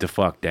beat the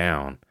fuck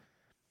down,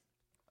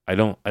 I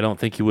don't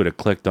think he would have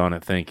clicked on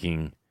it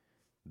thinking,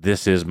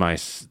 this is my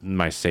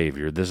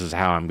savior, this is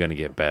how I'm going to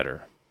get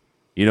better.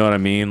 You know what I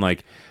mean?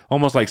 Like,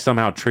 almost like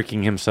somehow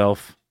tricking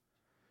himself,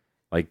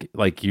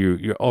 like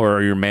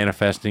you're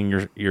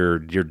manifesting your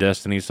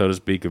destiny, so to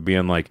speak, of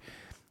being like,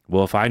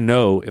 well,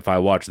 if I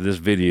watch this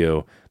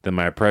video, then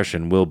my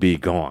oppression will be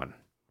gone.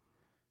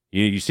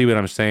 You see what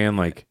I'm saying?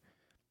 Like,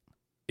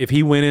 if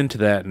he went into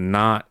that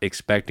not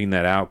expecting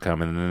that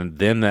outcome, and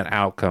then that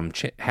outcome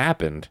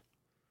happened,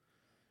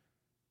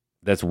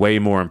 that's way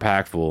more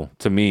impactful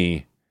to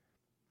me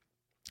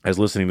as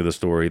listening to the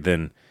story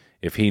than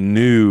if he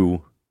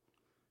knew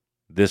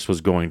this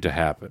was going to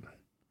happen.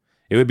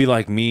 It would be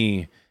like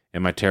me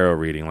and my tarot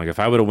reading. Like if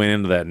I would have went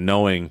into that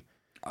knowing,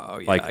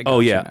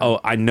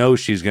 I know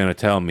she's going to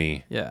tell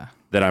me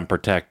that I'm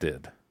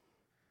protected.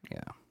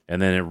 Yeah.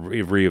 And then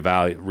it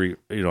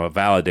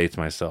validates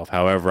myself.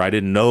 However, I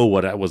didn't know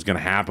what was going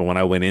to happen when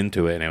I went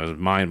into it, and it was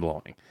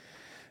mind-blowing.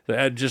 So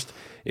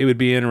it would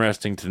be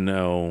interesting to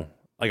know.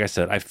 Like I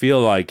said, I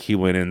feel like he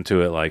went into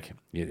it like,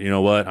 you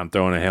know what? I'm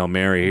throwing a Hail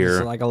Mary here.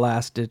 It's like a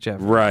last-ditch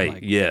effort. Right.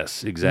 Like,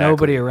 yes, exactly.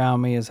 Nobody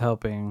around me is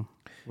helping.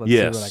 Let's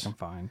see what I can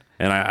find.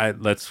 And I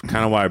that's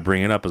kind of why I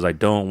bring it up, is I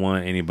don't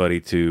want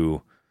anybody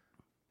to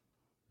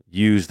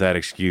use that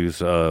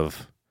excuse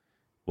of,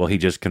 well, he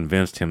just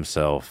convinced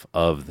himself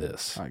of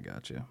this. I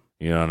got you.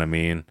 You know what I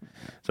mean?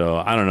 So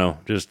I don't know,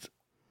 just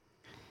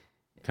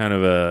kind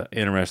of a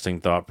interesting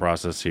thought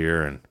process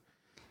here. And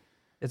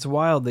it's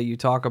wild that you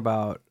talk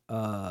about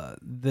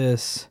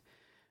this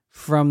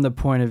from the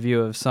point of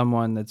view of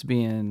someone that's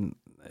being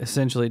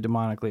essentially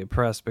demonically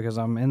oppressed, because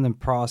I'm in the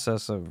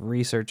process of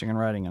researching and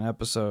writing an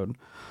episode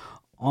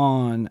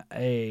on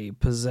a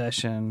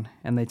possession,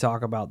 and they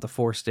talk about the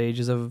 4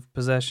 stages of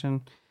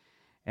possession,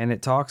 and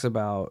it talks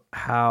about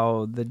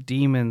how the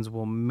demons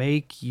will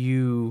make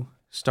you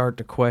start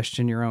to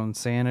question your own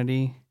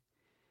sanity.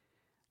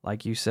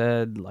 Like you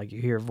said, like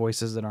you hear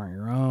voices that aren't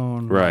your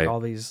own, right? Like all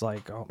these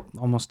like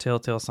almost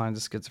telltale signs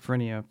of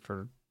schizophrenia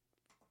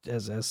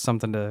as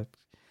something to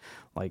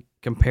like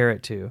compare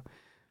it to.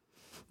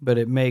 But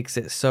it makes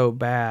it so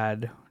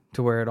bad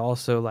to where it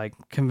also like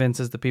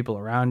convinces the people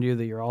around you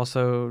that you're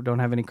also don't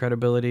have any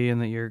credibility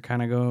and that you're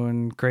kind of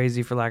going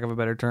crazy, for lack of a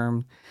better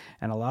term.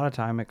 And a lot of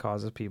time it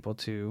causes people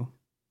to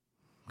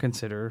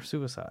consider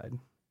suicide.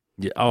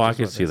 Yeah. Oh, I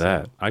can see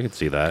that. I can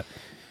see that.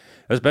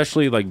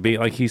 Especially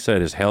like he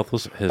said, his health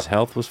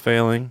was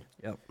failing.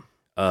 Yep.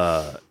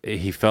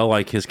 He felt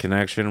like his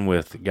connection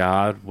with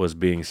God was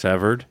being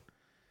severed.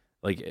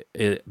 Like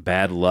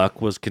bad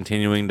luck was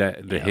continuing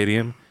to hit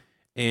him,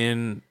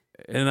 and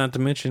not to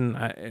mention,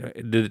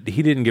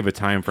 he didn't give a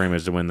time frame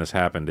as to when this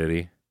happened, did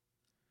he?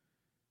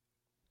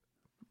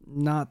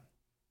 Not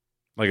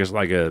like it's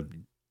like a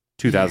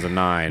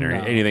 2009 or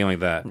anything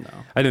like that. No.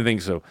 I didn't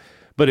think so.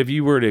 But if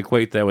you were to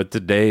equate that with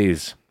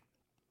today's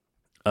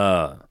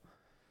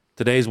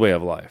way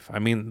of life, I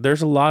mean,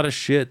 there's a lot of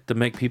shit to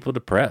make people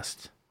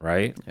depressed,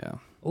 right? Yeah.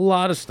 A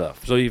lot of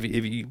stuff. So if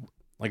you,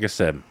 like I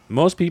said,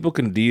 most people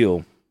can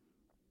deal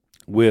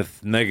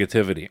with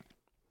negativity.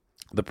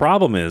 The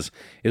problem is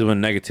when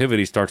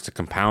negativity starts to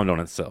compound on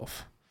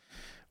itself,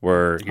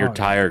 where your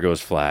tire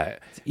goes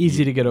flat. It's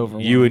easy to get over.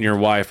 You and your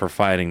wife are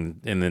fighting,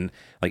 and then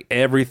like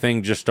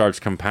everything just starts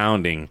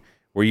compounding,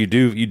 where you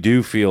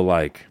do feel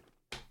like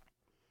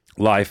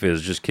life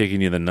is just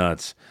kicking you in the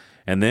nuts.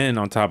 And then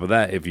on top of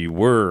that, if you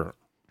were,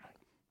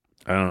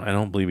 I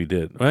don't believe he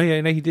did. Well, yeah,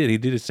 no, he did. He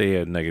did say he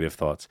had negative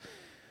thoughts.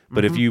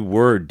 But if you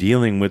were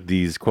dealing with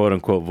these quote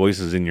unquote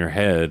voices in your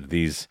head,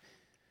 these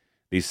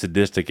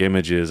sadistic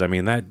images, I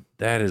mean, that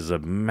is a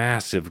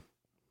massive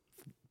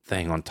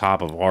thing on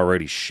top of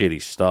already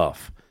shitty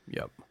stuff.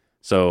 Yep.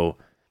 So,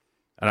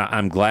 and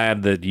I'm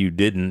glad that you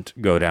didn't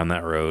go down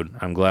that road.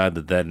 I'm glad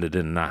that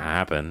did not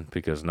happen,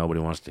 because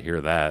nobody wants to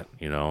hear that,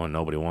 and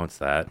nobody wants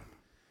that.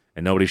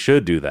 And nobody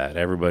should do that.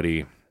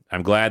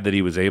 I'm glad that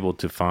he was able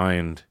to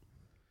find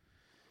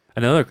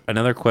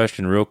another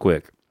question real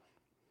quick.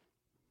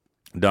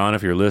 Don,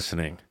 if you're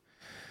listening,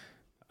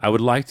 I would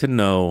like to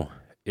know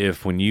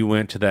if when you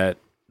went to that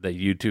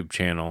YouTube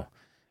channel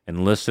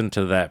and listened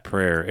to that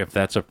prayer, if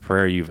that's a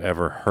prayer you've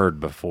ever heard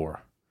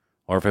before,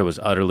 or if it was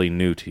utterly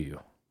new to you.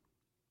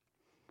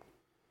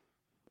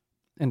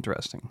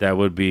 Interesting. That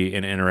would be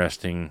an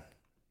interesting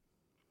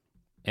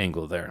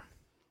angle there.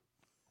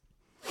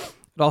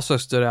 It also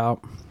stood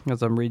out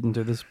as I'm reading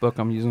through this book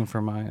I'm using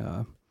for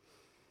my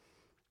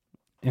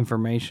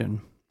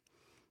information,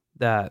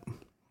 that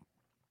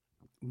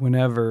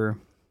whenever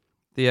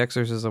the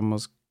exorcism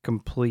was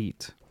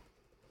complete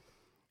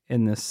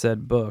in this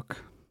said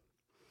book,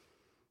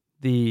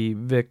 the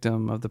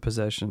victim of the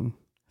possession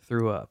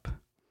threw up.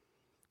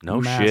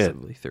 No shit.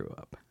 Massively threw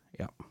up.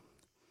 Yeah.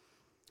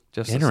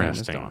 Just interesting.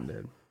 The same as Dawn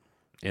did.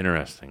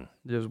 Interesting.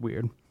 It was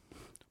weird.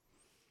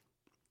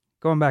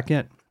 Going back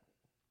in.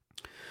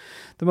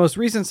 The most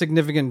recent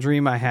significant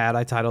dream I had,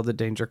 I titled it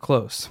Danger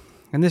Close.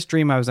 In this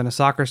dream, I was in a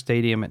soccer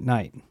stadium at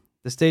night.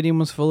 The stadium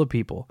was full of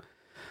people.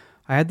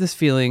 I had this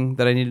feeling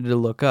that I needed to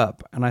look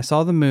up, and I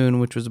saw the moon,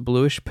 which was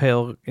bluish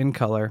pale in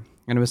color,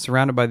 and it was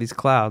surrounded by these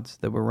clouds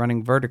that were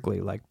running vertically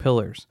like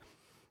pillars.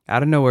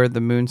 Out of nowhere, the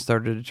moon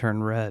started to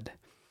turn red.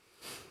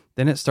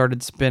 Then it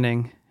started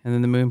spinning, and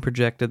then the moon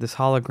projected this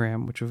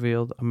hologram which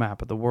revealed a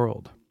map of the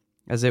world.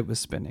 As it was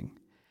spinning,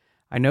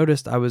 I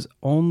noticed I was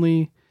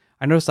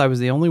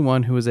the only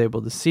one who was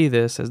able to see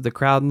this, as the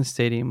crowd in the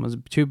stadium was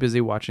too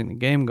busy watching the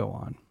game go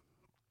on.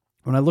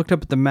 When I looked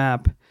up at the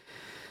map,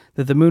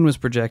 that the moon was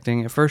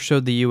projecting, it first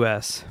showed the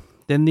U.S.,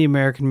 then the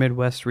American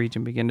Midwest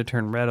region began to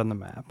turn red on the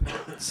map.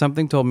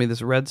 Something told me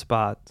this red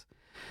spot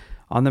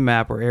on the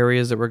map were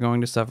areas that were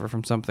going to suffer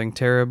from something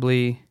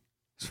terrible,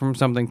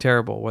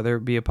 whether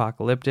it be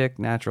apocalyptic,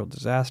 natural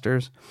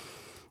disasters,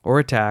 or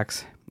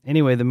attacks.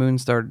 Anyway, the moon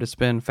started to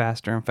spin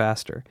faster and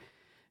faster,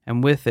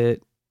 and with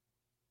it,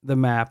 the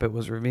map it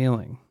was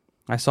revealing.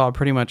 I saw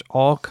pretty much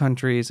all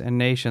countries and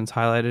nations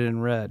highlighted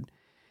in red,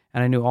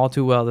 and I knew all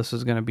too well this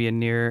was going to be a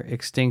near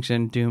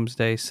extinction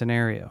doomsday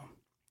scenario.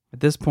 At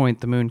this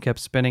point, the moon kept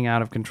spinning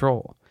out of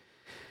control.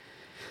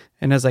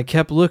 And as I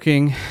kept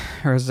looking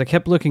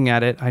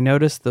at it, I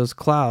noticed those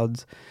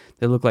clouds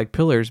that looked like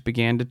pillars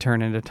began to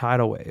turn into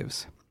tidal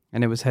waves,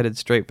 and it was headed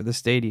straight for the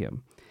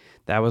stadium.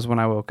 That was when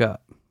I woke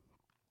up.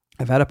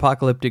 I've had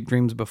apocalyptic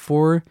dreams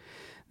before.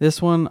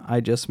 This one I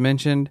just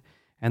mentioned,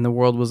 and the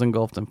world was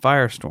engulfed in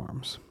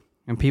firestorms,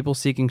 and people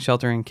seeking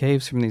shelter in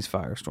caves from these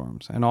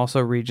firestorms, and also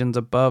regions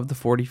above the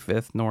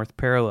 45th North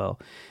Parallel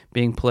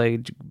being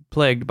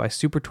plagued by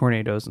super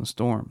tornadoes and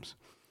storms.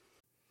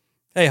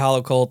 Hey,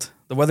 Hollow Cult.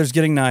 The weather's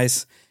getting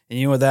nice, and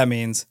you know what that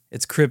means.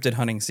 It's cryptid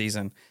hunting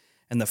season.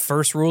 And the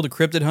first rule to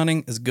cryptid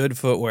hunting is good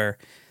footwear.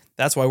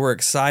 That's why we're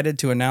excited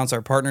to announce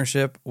our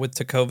partnership with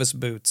Tecovas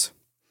Boots.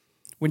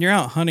 When you're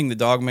out hunting the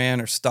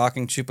Dogman or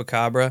stalking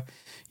Chupacabra,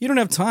 you don't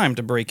have time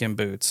to break in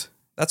boots.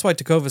 That's why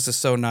Tecovas is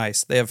so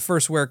nice. They have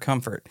first wear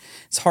comfort.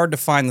 It's hard to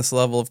find this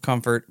level of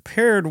comfort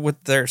paired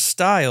with their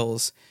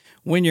styles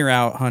when you're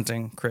out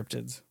hunting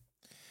cryptids.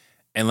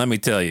 And let me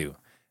tell you,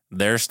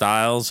 their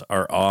styles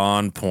are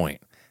on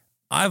point.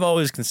 I've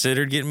always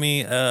considered getting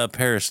me a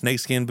pair of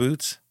snakeskin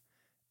boots,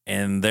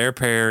 and their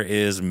pair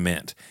is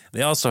mint.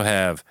 They also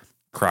have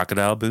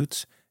crocodile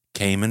boots,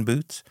 caiman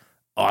boots,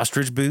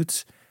 ostrich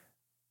boots,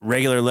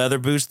 regular leather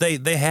boots.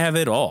 They have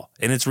it all,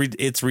 and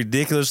it's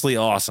ridiculously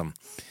awesome.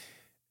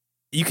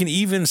 You can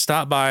even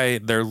stop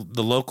by the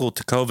local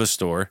Tecovas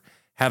store,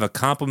 have a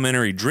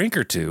complimentary drink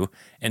or two,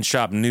 and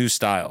shop new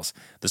styles.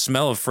 The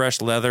smell of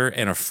fresh leather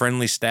and a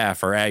friendly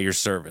staff are at your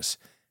service.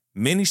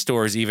 Many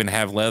stores even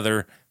have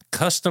leather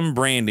custom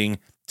branding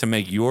to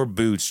make your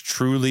boots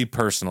truly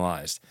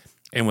personalized.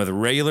 And with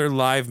regular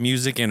live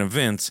music and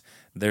events,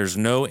 there's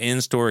no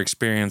in-store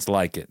experience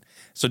like it.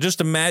 So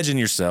just imagine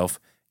yourself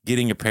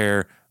getting a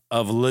pair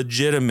of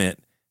legitimate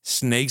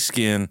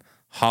snakeskin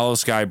Hollow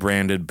Sky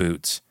branded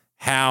boots.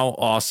 How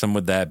awesome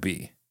would that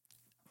be?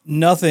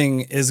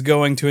 Nothing is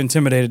going to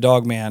intimidate a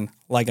dogman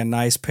like a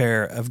nice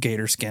pair of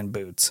gator skin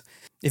boots.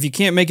 If you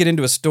can't make it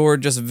into a store,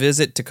 just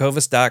visit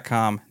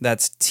Tecovas.com.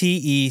 That's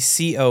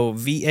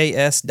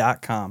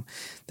Tecovas.com.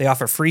 They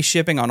offer free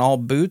shipping on all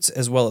boots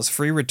as well as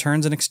free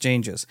returns and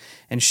exchanges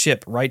and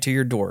ship right to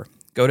your door.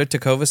 Go to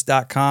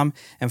Tecovas.com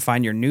and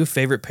find your new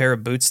favorite pair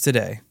of boots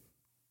today.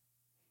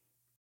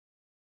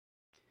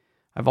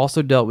 I've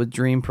also dealt with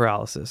dream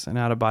paralysis and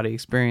out-of-body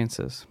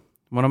experiences.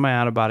 One of my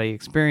out-of-body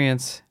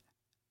experience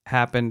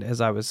happened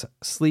as I was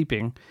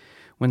sleeping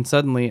when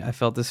suddenly I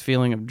felt this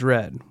feeling of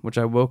dread, which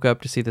I woke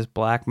up to see this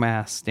black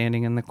mass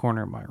standing in the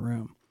corner of my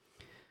room.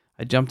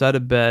 I jumped out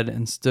of bed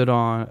and stood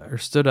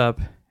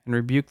up and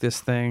rebuked this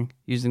thing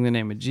using the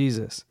name of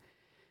Jesus.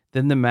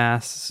 Then the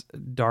mass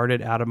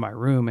darted out of my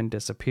room and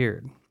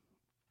disappeared.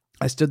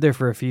 I stood there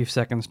for a few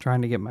seconds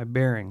trying to get my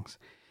bearings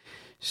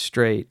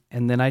straight,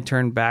 and then I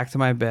turned back to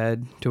my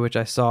bed, to which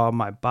I saw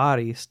my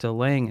body still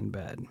laying in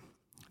bed.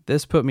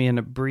 This put me in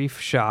a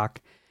brief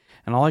shock,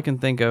 and all I can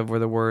think of were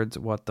the words,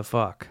 "What the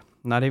fuck?"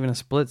 Not even a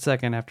split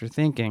second after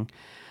thinking,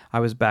 I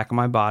was back in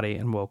my body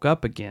and woke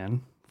up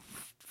again,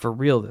 for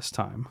real this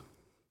time.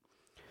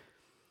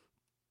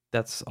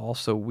 That's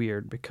also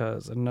weird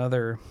because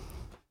another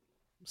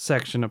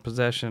section of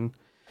possession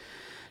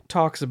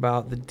talks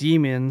about the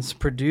demons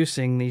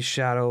producing these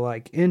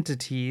shadow-like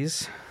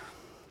entities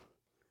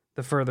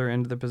the further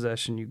into the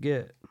possession you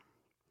get,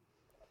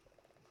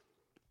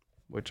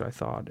 which I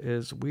thought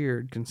is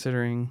weird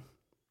considering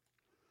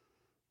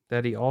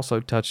that he also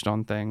touched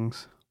on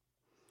things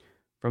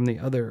from the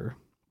other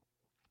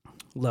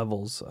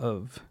levels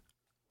of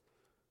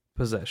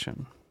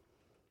possession.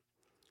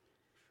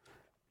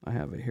 I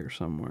have it here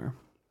somewhere.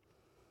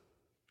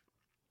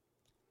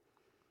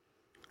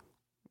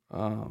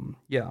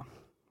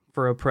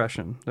 For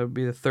oppression. That would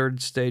be the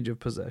third stage of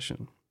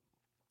possession.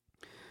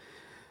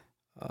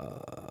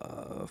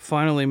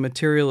 Finally,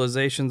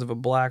 materializations of a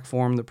black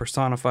form that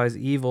personifies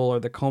evil are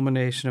the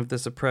culmination of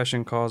this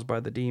oppression caused by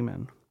the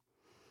demon.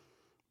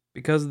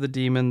 Because of the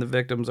demon, the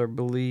victims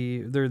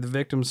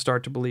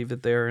start to believe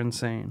that they are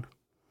insane.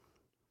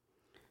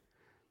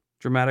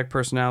 Dramatic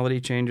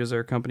personality changes are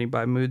accompanied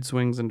by mood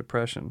swings and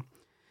depression.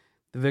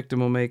 The victim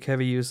will make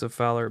heavy use of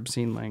foul or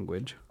obscene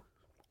language.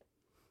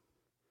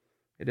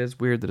 It is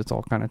weird that it's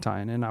all kind of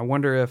tying in. I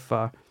wonder if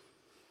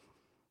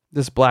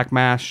this black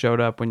mass showed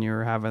up when you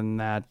were having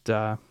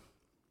that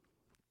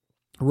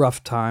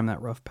rough time,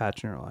 that rough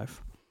patch in your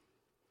life.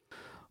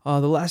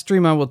 The last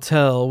dream I will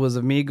tell was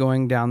of me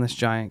going down this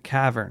giant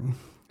cavern.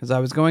 As I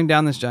was going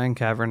down this giant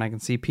cavern, I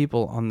could see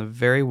people on the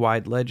very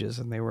wide ledges,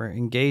 and they were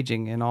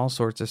engaging in all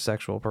sorts of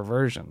sexual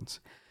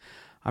perversions.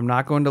 I'm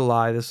not going to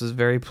lie, this was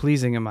very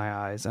pleasing in my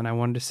eyes, and I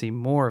wanted to see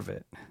more of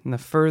it. And the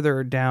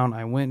further down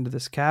I went into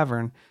this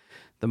cavern,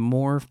 the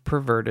more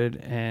perverted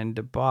and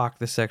debauched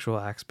the sexual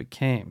acts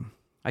became.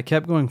 I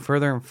kept going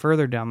further and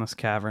further down this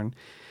cavern,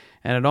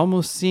 and it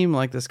almost seemed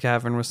like this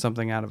cavern was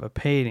something out of a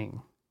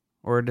painting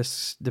or a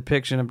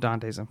depiction of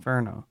Dante's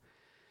Inferno.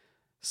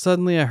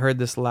 Suddenly I heard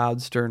this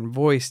loud, stern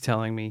voice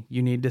telling me,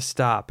 "You need to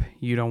stop.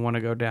 You don't want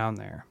to go down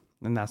there."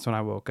 And that's when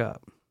I woke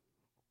up.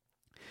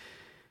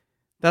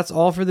 That's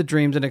all for the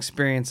dreams and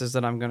experiences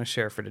that I'm going to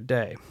share for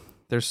today.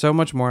 There's so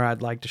much more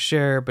I'd like to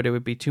share, but it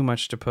would be too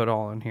much to put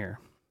all in here.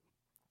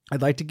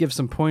 I'd like to give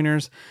some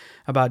pointers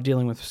about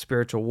dealing with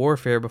spiritual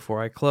warfare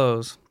before I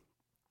close.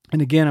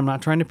 And again, I'm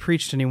not trying to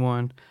preach to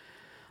anyone.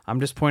 I'm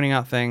just pointing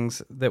out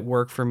things that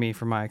work for me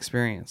from my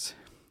experience.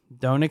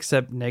 Don't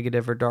accept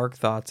negative or dark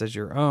thoughts as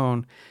your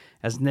own,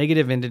 as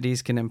negative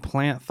entities can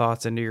implant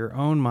thoughts into your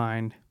own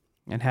mind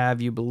and have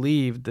you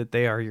believe that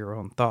they are your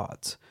own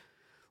thoughts.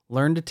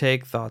 Learn to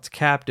take thoughts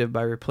captive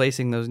by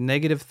replacing those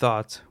negative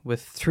thoughts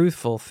with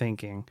truthful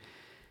thinking,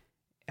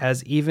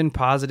 as even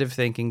positive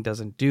thinking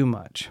doesn't do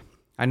much.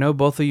 I know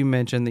both of you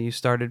mentioned that you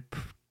started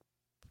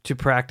to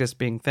practice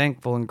being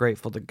thankful and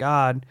grateful to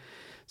God,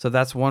 so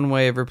that's one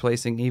way of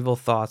replacing evil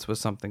thoughts with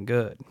something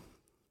good.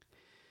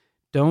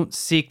 Don't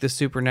seek the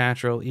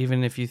supernatural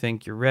even if you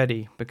think you're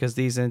ready, because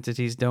these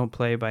entities don't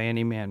play by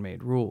any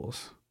man-made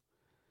rules.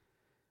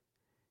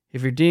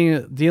 If you're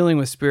dealing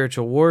with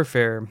spiritual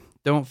warfare,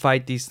 don't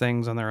fight these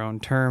things on their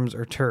own terms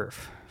or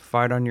turf.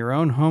 Fight on your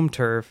own home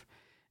turf,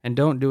 and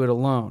don't do it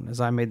alone,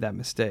 as I made that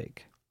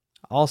mistake.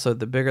 Also,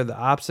 the bigger the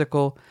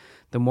obstacle,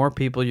 the more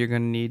people you're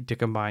going to need to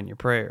combine your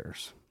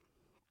prayers.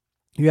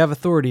 You have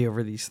authority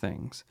over these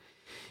things.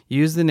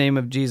 Use the name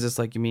of Jesus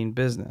like you mean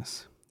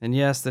business. And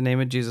yes, the name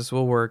of Jesus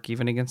will work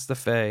even against the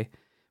Fae,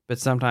 but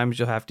sometimes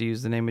you'll have to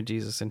use the name of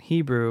Jesus in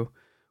Hebrew,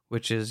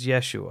 which is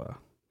Yeshua.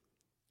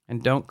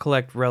 And don't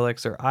collect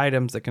relics or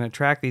items that can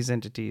attract these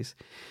entities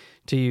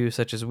to you,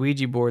 such as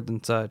Ouija boards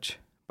and such.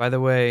 By the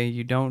way,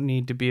 you don't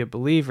need to be a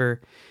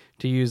believer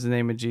to use the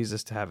name of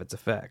Jesus to have its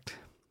effect.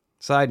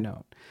 Side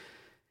note,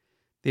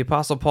 the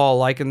Apostle Paul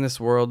likened this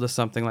world to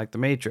something like the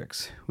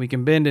Matrix. We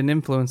can bend and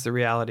influence the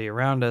reality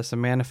around us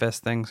and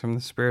manifest things from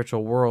the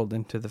spiritual world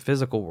into the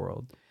physical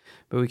world,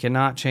 but we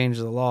cannot change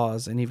the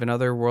laws, and even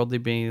other worldly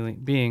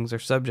beings are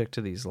subject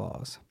to these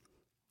laws.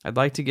 I'd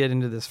like to get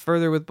into this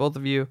further with both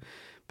of you,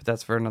 but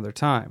that's for another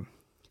time.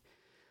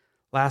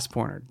 Last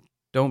pointer.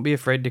 Don't be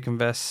afraid to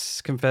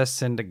confess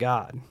sin to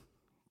God.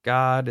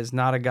 God is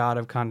not a God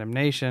of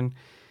condemnation,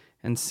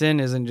 and sin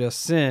isn't just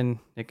sin.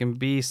 It can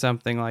be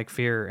something like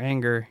fear or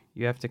anger.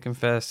 You have to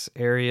confess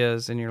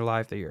areas in your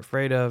life that you're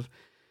afraid of.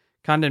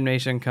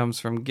 Condemnation comes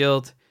from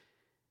guilt,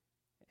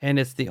 and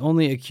it's the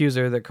only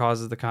accuser that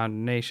causes the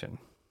condemnation.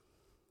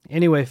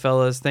 Anyway,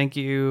 fellas, thank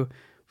you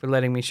for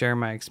letting me share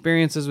my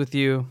experiences with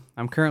you.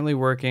 I'm currently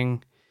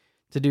working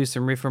to do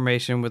some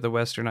reformation with the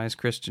Westernized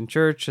Christian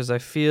Church, as I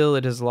feel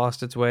it has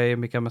lost its way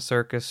and become a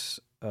circus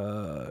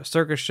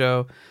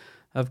show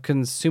of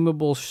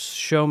consumable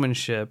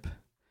showmanship,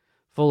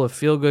 full of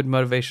feel-good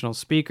motivational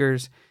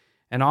speakers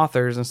and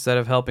authors instead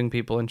of helping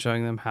people and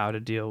showing them how to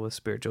deal with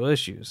spiritual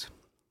issues.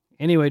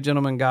 Anyway,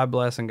 gentlemen, God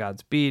bless and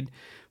Godspeed.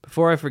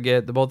 Before I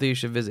forget, the both of you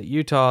should visit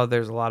Utah.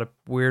 There's a lot of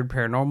weird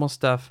paranormal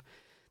stuff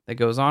that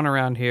goes on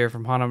around here,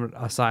 from haunted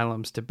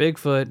asylums to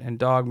Bigfoot and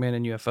dogmen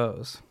and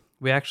UFOs.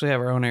 We actually have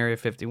our own Area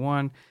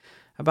 51,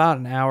 about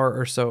an hour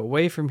or so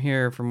away from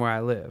here from where I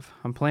live.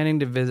 I'm planning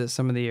to visit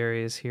some of the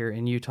areas here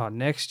in Utah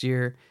next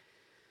year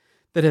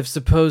that have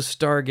supposed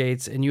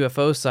stargates and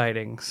UFO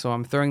sightings, so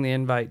I'm throwing the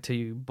invite to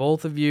you,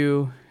 both of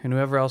you, and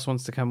whoever else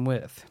wants to come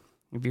with.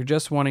 If you're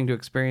just wanting to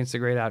experience the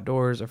great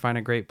outdoors or find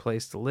a great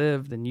place to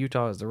live, then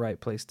Utah is the right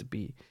place to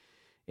be.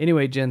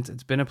 Anyway, gents,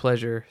 it's been a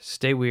pleasure.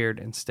 Stay weird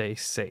and stay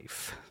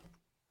safe.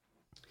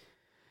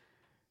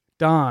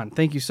 Don,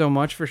 thank you so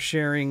much for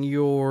sharing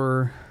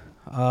your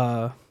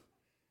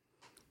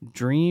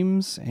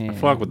dreams and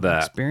fuck with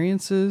that.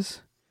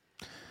 experiences.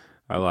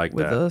 I like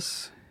with that.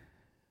 us.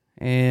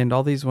 And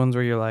all these ones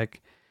where you're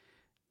like,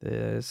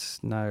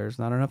 there's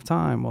not enough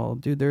time. Well,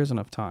 dude, there's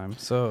enough time.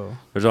 So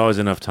There's always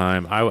enough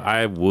time.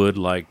 I would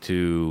like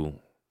to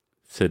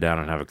sit down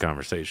and have a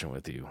conversation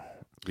with you,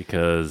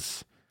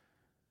 because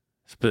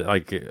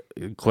like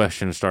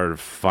questions started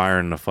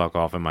firing the fuck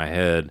off in my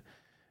head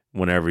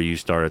whenever you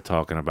started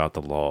talking about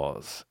the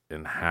laws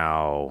and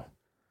how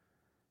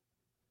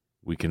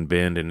we can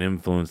bend and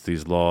influence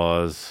these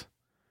laws,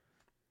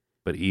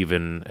 but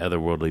even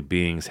otherworldly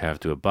beings have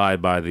to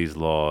abide by these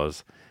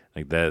laws.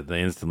 Like that,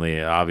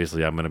 instantly,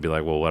 obviously, I'm going to be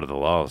like, well, what are the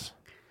laws?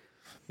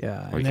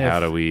 yeah, Like, how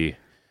do we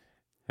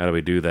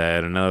do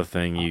that? And another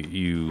thing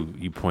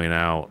you point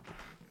out,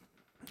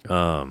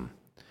 don't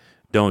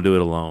do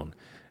it alone.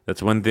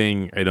 That's one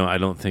thing I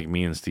don't think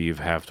me and Steve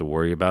have to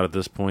worry about at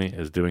this point,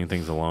 is doing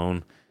things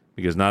alone.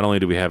 Because not only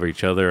do we have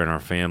each other and our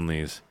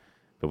families,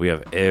 but we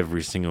have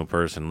every single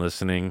person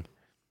listening.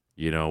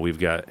 You know, we've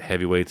got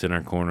heavyweights in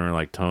our corner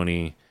like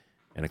Tony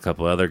and a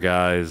couple other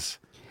guys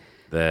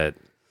that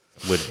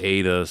would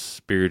aid us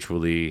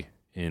spiritually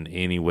in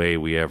any way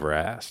we ever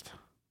asked,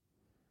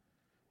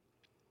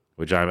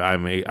 which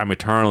I'm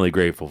eternally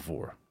grateful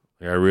for.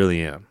 I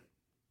really am.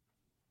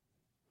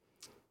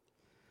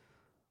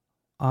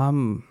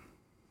 I'm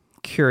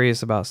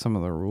curious about some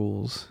of the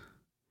rules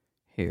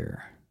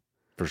here.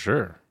 For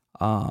sure.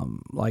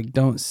 Like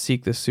don't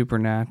seek the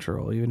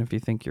supernatural, even if you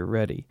think you're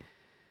ready.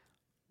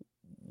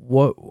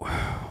 What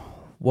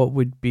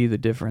would be the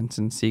difference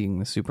in seeking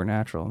the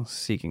supernatural and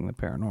seeking the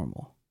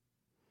paranormal?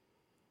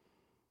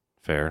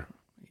 Fair.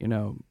 You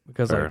know,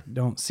 because Fair. like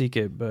don't seek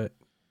it, but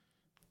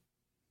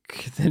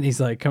then he's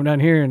like, come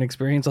down here and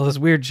experience all this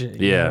weird shit.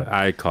 you Yeah, know?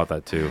 I caught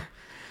that too.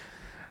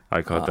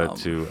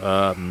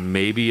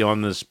 Maybe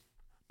on this,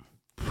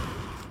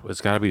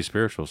 it's got to be a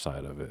spiritual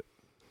side of it,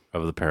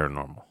 of the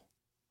paranormal,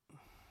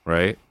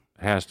 right? It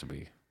has to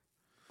be.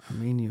 I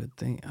mean, you would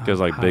think Because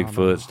like I don't Bigfoot,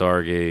 know.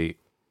 Stargate,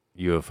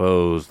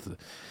 UFOs,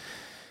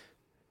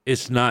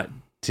 it's not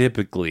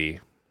typically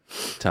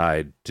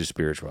tied to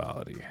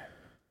spirituality.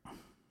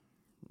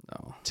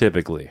 No.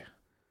 Typically.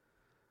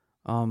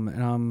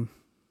 And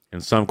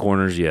In some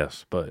corners,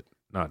 yes, but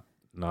not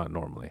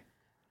normally.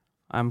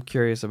 I'm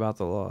curious about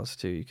the laws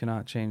too. You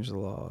cannot change the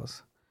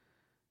laws,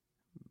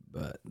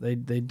 but they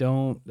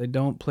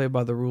don't play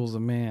by the rules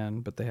of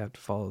man, but they have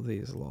to follow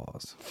these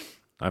laws.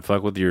 I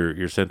fuck with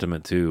your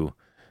sentiment too.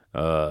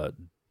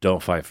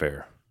 Don't fight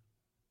fair.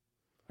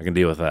 I can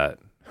deal with that.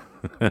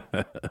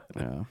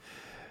 Yeah.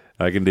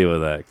 I can deal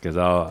with that because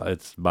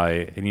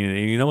and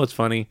you know what's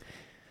funny?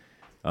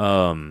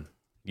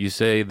 You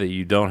say that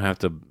you don't have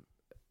to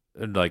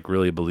like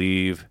really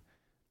believe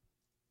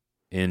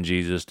in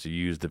Jesus to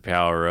use the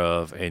power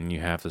of, and you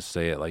have to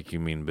say it like you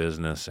mean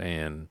business.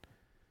 And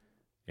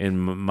in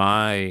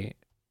my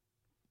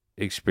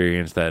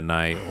experience that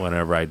night,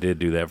 whenever I did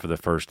do that for the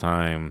first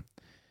time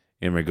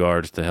in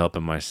regards to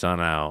helping my son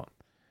out,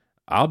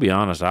 I'll be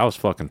honest, I was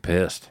fucking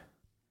pissed.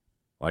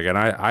 Like, and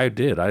I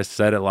did. I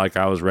said it like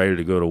I was ready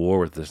to go to war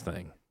with this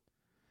thing.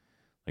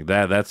 Like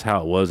that's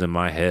how it was in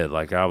my head.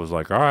 Like I was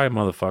like, all right,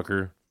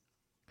 motherfucker.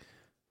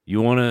 You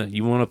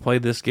wanna play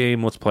this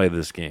game? Let's play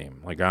this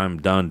game. Like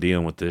I'm done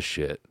dealing with this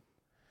shit.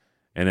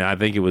 And I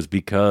think it was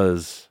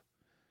because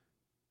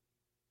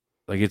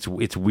like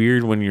it's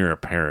weird when you're a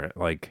parent.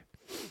 Like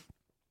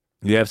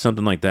you have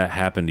something like that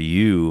happen to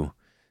you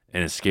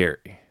and it's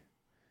scary.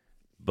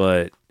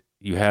 But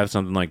you have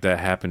something like that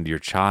happen to your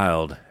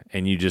child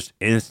and you just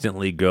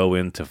instantly go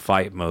into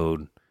fight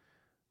mode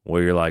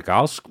where you're like,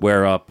 I'll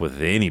square up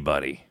with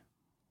anybody.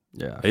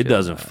 Yeah. It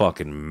doesn't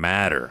fucking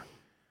matter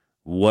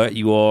what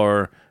you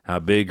are, how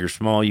big or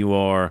small you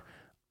are.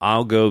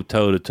 I'll go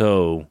toe to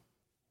toe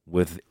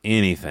with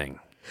anything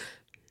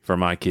for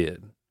my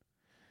kid.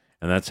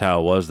 And that's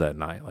how it was that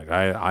night. Like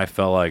I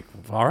felt like,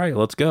 all right,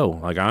 let's go.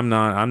 Like I'm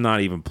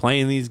not even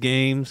playing these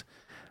games.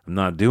 I'm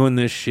not doing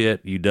this shit.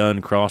 You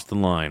done crossed the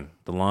line.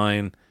 The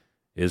line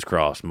is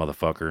crossed,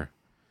 motherfucker.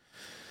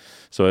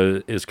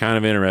 So it's kind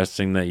of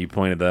interesting that you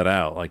pointed that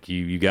out. Like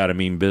you got to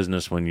mean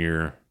business when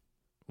you're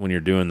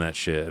doing that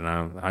shit. And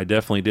I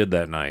definitely did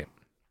that night.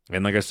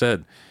 And like I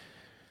said,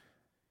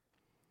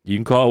 you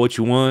can call it what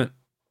you want,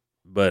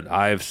 but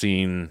I've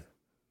seen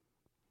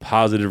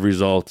positive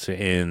results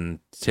in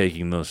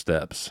taking those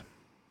steps.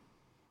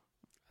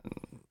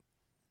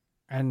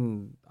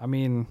 And I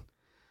mean,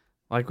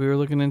 like we were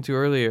looking into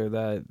earlier,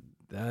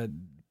 that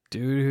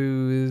dude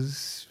who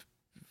is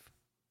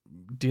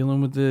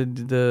dealing with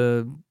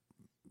the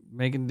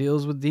making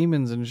deals with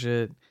demons and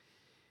shit,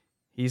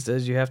 he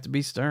says you have to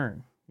be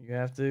stern. You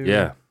have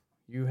to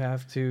You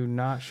have to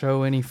not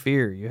show any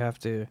fear. You have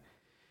to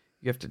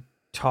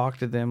talk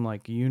to them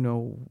like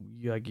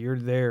like you're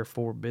there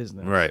for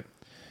business. Right.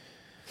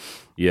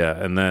 Yeah,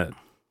 and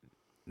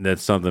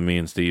that's something me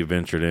and Steve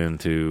ventured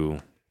into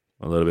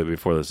a little bit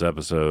before this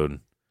episode.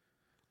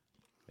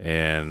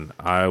 And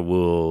I don't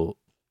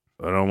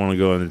want to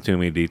go into too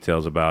many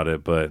details about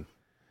it, but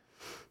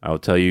I'll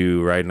tell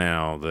you right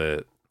now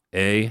that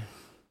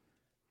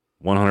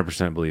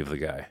 100% believe the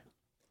guy.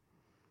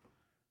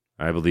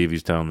 I believe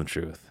he's telling the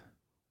truth.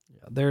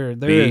 There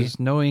is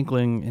no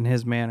inkling in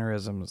his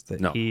mannerisms that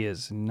No. he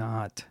is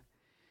not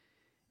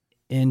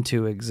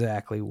into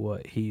exactly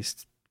what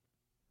he's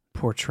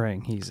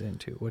portraying he's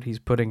into, what he's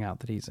putting out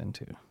that he's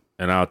into.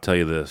 And I'll tell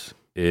you this,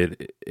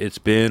 it's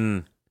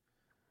been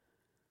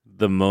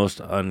the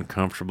most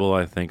uncomfortable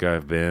I think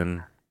I've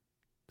been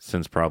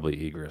since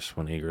probably Egress,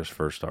 when Egress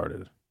first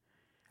started.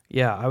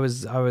 Yeah, I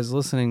was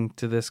listening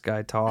to this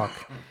guy talk,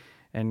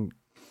 and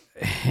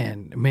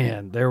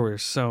man, there were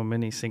so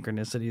many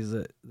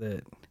synchronicities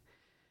that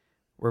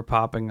were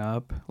popping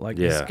up. Like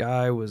this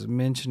guy was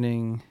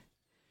mentioning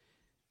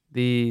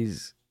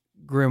these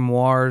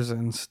grimoires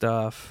and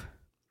stuff,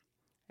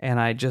 and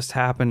I just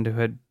happened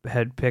to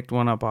had picked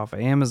one up off of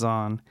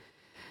Amazon,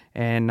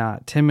 and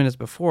not 10 minutes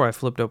before I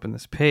flipped open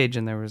this page,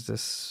 and there was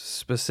this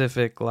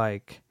specific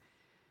like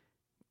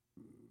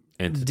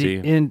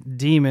Entity.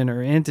 demon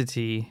or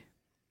entity,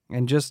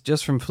 and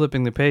just from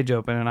flipping the page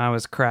open, and I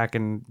was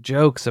cracking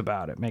jokes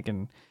about it,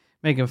 making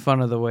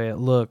fun of the way it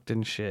looked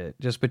and shit,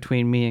 just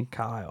between me and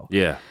Kyle.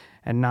 Yeah.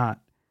 And not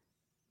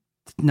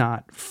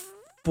not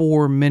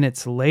 4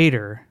 minutes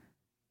later,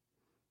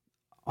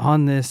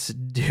 on this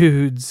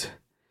dude's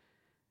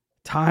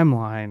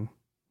timeline,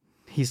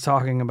 he's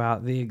talking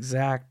about the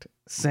exact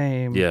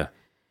same Yeah.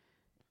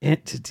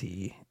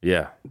 entity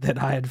Yeah.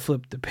 that I had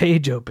flipped the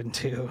page open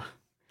to.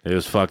 It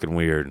was fucking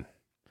weird.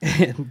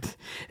 And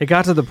it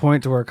got to the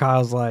point to where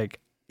Kyle's like,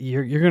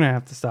 you're going to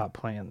have to stop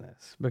playing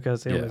this,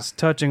 because it Yeah. was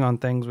touching on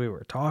things we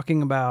were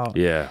talking about.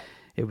 Yeah.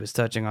 It was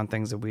touching on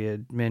things that we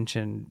had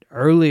mentioned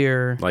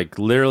earlier. Like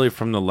literally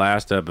from the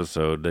last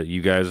episode that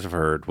you guys have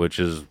heard, which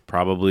is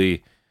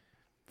probably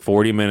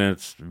 40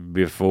 minutes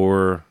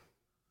before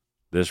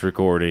this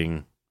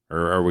recording,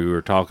 or we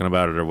were talking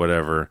about it or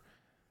whatever.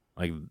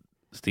 Like,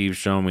 Steve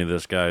showed me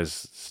this guy's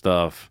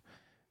stuff,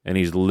 and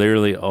he's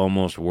literally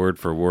almost word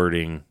for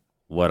wording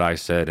what I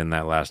said in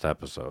that last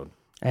episode.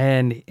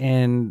 And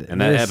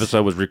that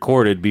episode was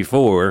recorded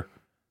before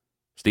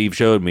Steve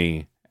showed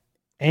me.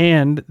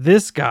 And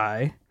this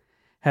guy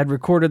had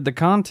recorded the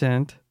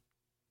content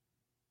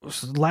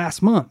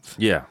last month.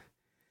 Yeah.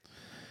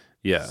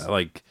 Yeah,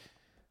 like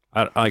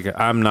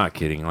I'm not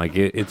kidding. Like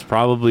it's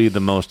probably the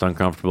most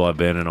uncomfortable I've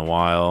been in a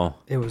while.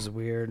 It was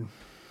weird.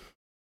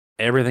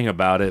 Everything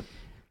about it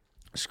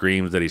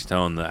screams that he's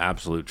telling the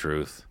absolute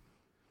truth.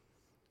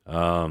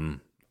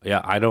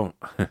 Yeah, I don't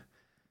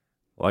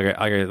like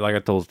I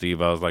told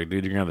Steve, I was like,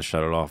 dude, you're gonna have to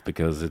shut it off,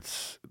 because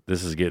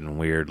this is getting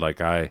weird.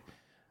 Like I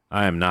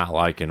am not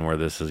liking where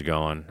this is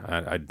going.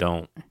 I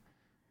don't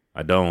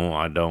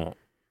know.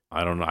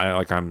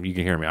 You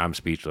can hear me. I'm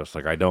speechless.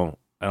 Like I don't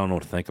know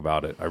what to think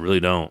about it. I really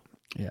don't.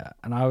 Yeah,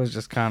 and I was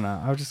just kind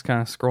of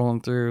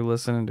scrolling through,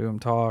 listening to him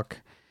talk,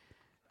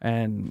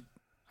 and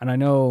I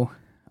know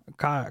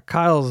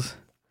Kyle's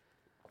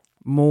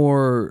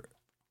more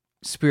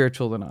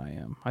spiritual than I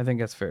am. I think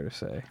that's fair to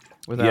say,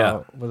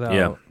 without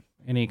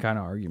any kind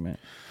of argument.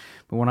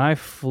 But when I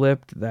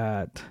flipped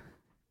that,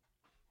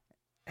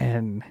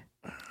 and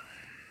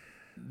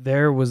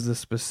there was the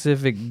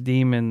specific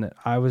demon that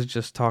I was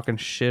just talking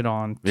shit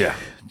on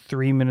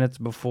 3 minutes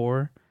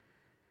before.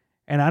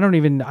 And I don't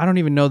even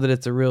know that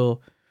it's a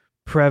real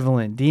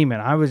prevalent demon.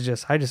 I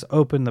just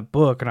opened the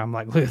book and I'm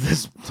like, look at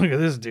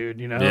this dude,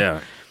 you know?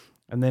 Yeah.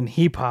 And then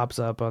he pops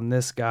up on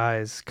this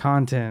guy's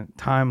content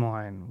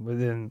timeline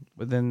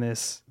within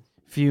this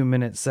few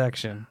minute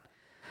section.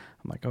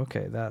 I'm like,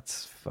 okay,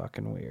 that's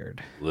fucking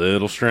weird.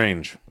 Little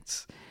strange.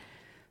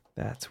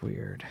 That's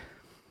weird.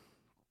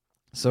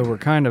 So we're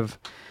kind of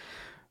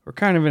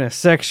in a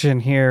section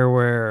here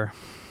where,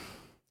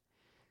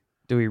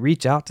 do we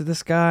reach out to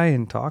this guy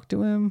and talk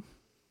to him?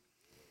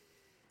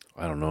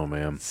 I don't know,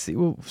 man. See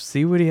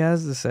what he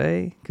has to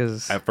say,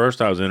 because At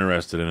first I was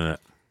interested in it,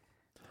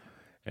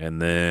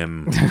 and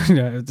then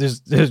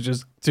there's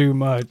just too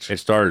much. it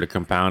started to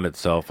compound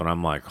itself, and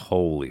I'm like,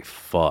 holy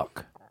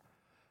fuck.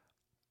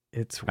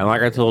 It's And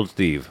like I told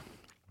Steve,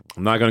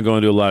 I'm not going to go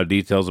into a lot of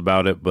details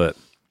about it, but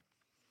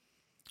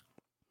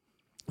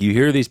you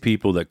hear these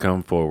people that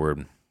come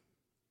forward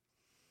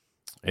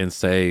and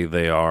say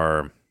they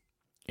are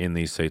in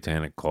these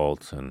satanic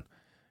cults and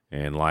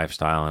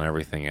lifestyle and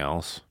everything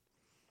else,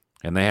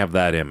 and they have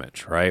that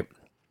image, right?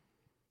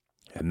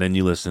 And then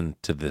you listen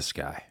to this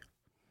guy,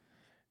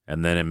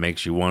 and then it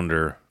makes you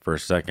wonder for a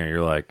second.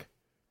 You're like,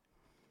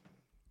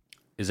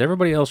 is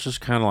everybody else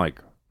just kind of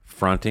like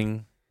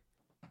fronting?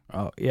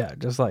 Oh yeah,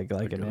 just like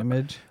an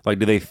image. Like,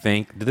 do they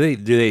think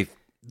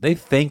they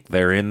think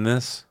they're in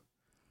this,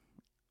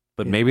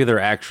 but maybe they're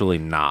actually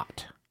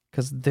not?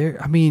 Because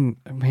I mean,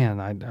 man,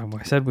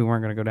 I said we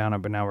weren't going to go down it,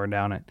 but now we're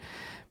down it,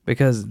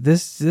 because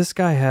this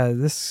guy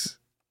has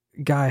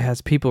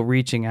people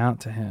reaching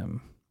out to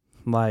him,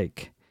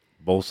 like,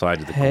 Both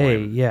sides of the hey,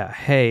 coin. yeah,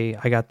 hey,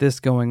 I got this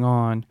going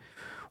on.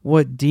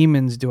 What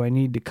demons do I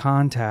need to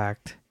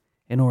contact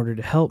in order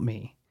to help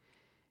me?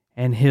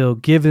 And he'll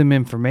give them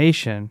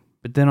information,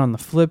 but then on the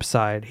flip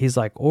side, he's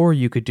like, or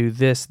you could do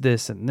this,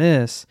 this, and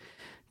this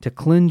to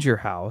cleanse your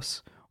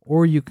house,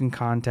 or you can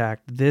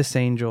contact this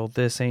angel, and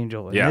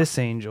this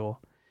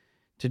angel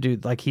to do,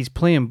 like, he's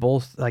playing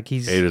both, like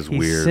he's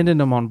weird. sending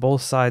them on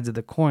both sides of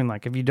the coin.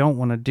 Like, if you don't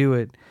want to do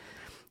it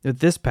with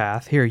this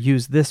path, here,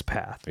 use this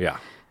path. Yeah.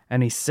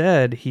 And he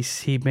said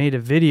he made a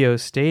video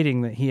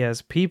stating that he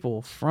has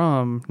people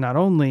from not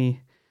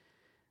only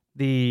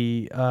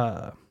the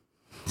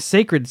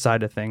sacred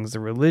side of things, the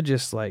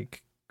religious,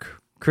 like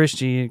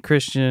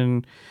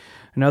Christian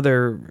and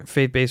other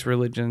faith-based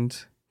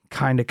religions,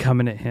 kind of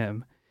coming at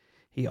him.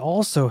 He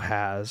also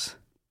has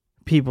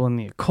people in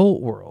the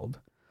occult world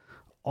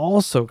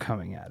also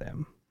coming at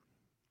him.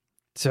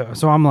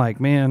 So I'm like,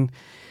 man,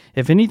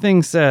 if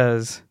anything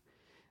says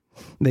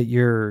that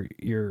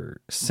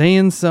you're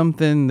saying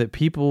something that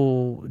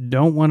people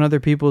don't want other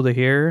people to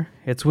hear,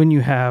 it's when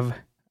you have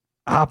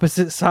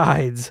opposite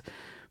sides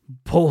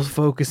both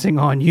focusing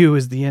on you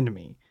as the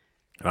enemy.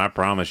 And I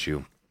promise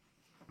you,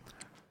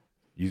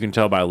 you can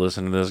tell by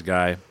listening to this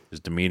guy, his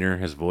demeanor,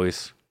 his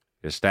voice,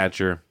 his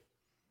stature,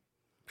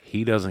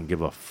 he doesn't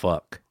give a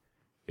fuck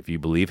if you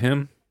believe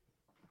him.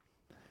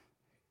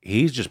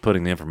 He's just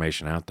putting the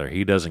information out there.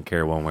 He doesn't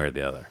care one way or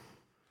the other.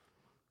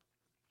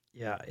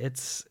 Yeah,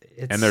 it's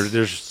And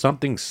there's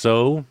something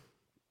so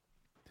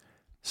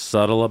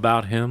subtle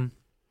about him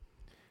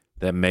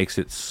that makes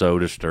it so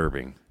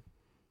disturbing.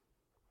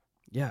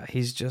 yeah,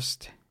 he's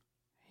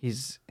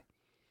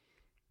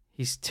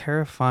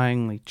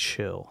terrifyingly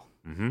chill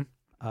Mm-hmm.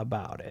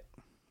 about it.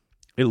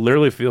 It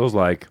literally feels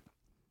like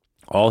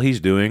all he's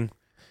doing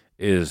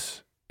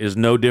is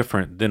no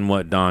different than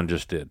what Don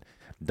just did.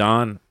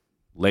 Don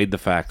laid the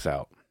facts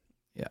out.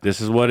 Yeah.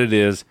 This is what it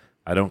is.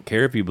 I don't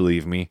care if you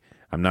believe me.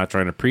 I'm not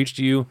trying to preach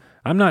to you.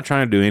 I'm not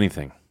trying to do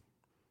anything.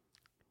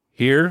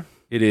 Here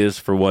it is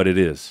for what it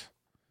is.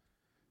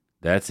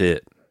 That's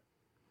it.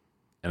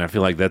 And I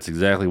feel like that's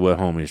exactly what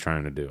Homie's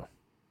trying to do.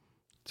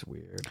 It's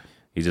weird.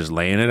 He's just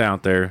laying it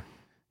out there.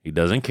 He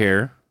doesn't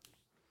care.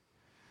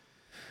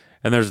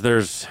 And there's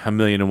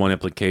 1,000,001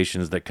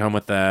 implications that come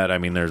with that. I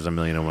mean, there's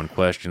 1,000,001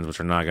 questions, which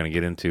we're not going to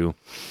get into.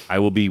 I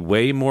will be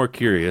way more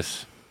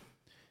curious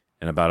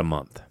in about a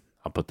month.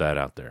 I'll put that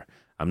out there.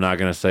 I'm not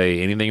going to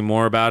say anything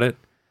more about it,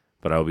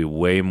 but I will be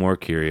way more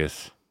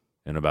curious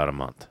in about a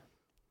month.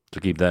 So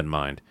keep that in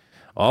mind.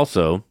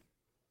 Also,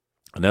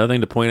 another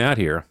thing to point out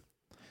here,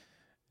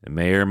 it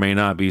may or may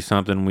not be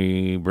something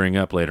we bring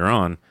up later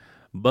on,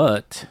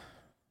 but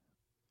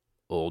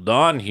old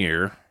Don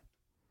here,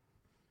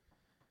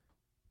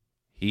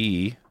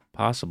 he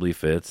possibly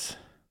fits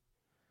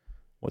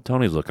what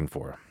Tony's looking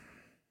for.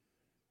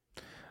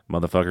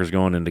 Motherfucker's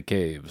going into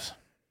caves.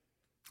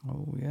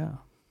 Oh yeah.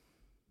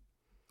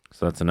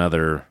 So that's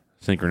another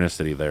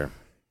synchronicity there.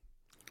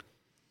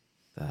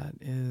 That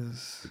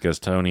is Because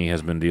Tony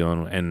has been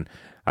dealing, and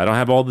I don't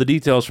have all the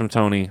details from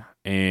Tony,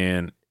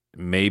 and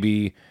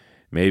maybe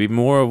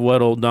more of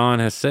what old Don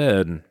has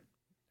said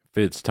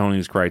fits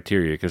Tony's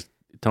criteria, because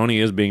Tony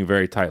is being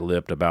very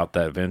tight-lipped about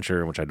that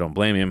venture, which I don't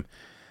blame him.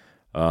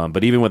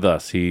 But even with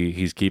us,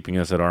 he's keeping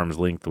us at arm's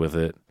length with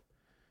it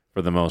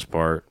for the most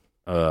part.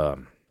 that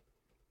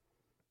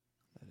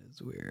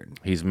is weird.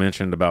 He's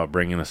mentioned about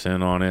bringing us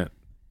in on it,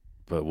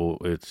 but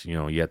it's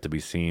yet to be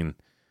seen.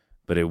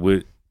 But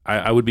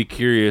I would be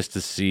curious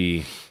to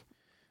see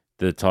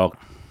the talk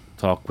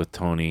with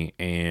Tony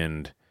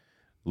and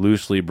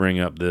loosely bring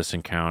up this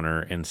encounter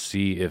and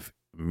see if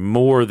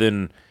more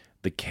than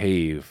the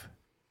cave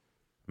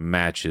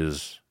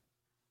matches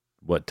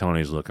what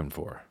Tony's looking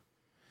for.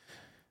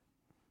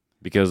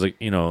 Because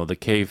the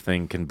cave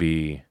thing can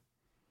be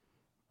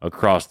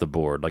across the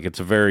board. Like, it's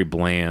a very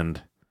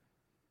bland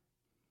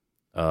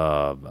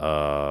I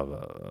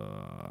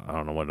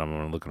don't know what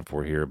I'm looking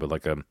for here, but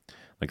like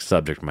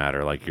subject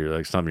matter, like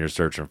something you're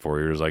searching for.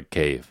 You're just like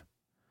cave.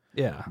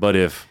 Yeah. But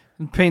if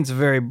It paints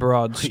very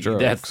broad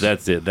strokes.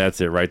 that's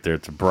it right there.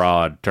 It's a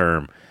broad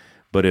term.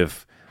 But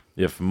if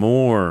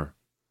more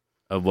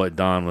of what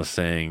Don was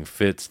saying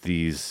fits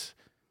these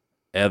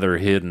other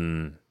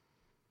hidden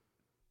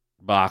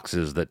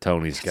boxes that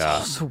Tony's It's got,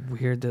 also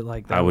weird that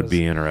like that I would was,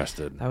 be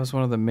interested. That was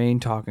one of the main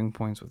talking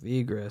points with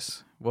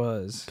Egress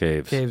was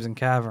Caves. and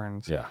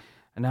caverns. Yeah.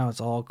 And now it's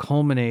all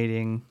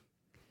culminating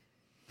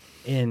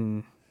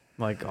in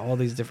like all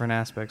these different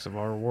aspects of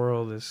our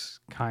world is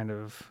kind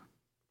of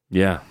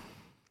Yeah.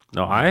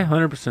 No, I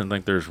 100%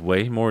 think there's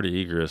way more to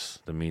Egress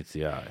than meets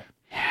the eye.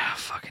 yeah,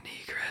 fucking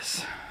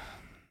Egress.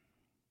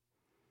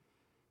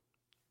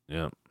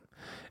 Yeah.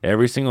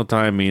 Every single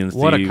time me and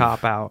Steve... What a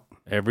cop out.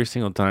 Every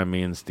single time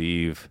me and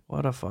Steve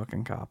What a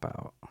fucking cop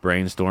out.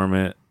 brainstorm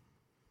it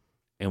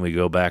and we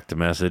go back to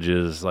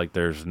messages, like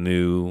there's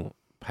new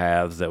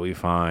paths that we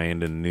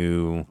find and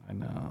new I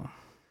know.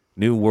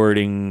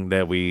 wording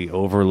that we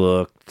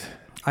overlooked.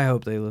 I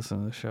hope they listen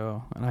to the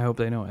show, and I hope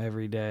they know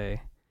every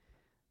day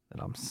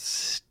that I'm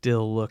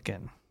still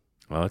looking.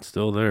 Well, it's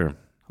still there. I'm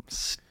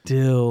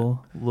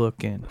still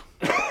looking.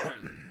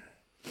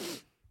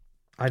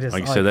 Like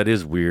you said, that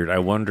is weird. I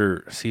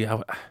wonder, see,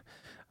 I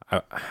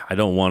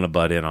don't want to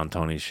butt in on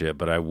Tony's shit,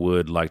 but I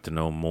would like to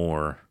know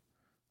more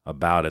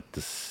about it,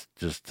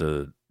 just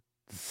to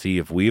see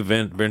if we've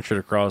ventured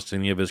across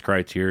any of his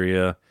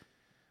criteria.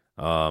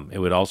 It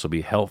would also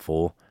be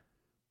helpful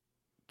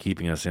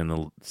keeping us in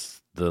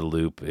the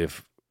loop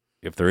if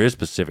there is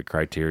specific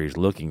criteria he's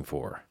looking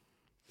for.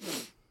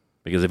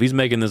 Because if he's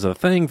making this a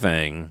thing,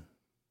 then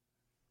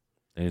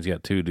he's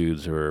got two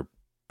dudes who are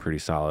pretty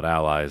solid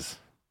allies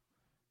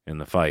in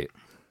the fight.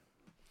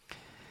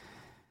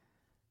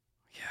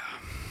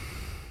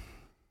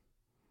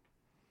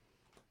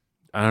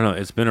 I don't know.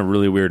 It's been a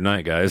really weird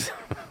night, guys.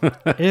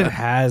 It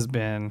has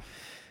been.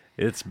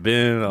 It's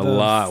been a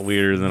lot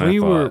weirder than I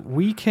thought.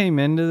 We came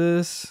into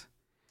this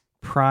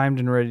primed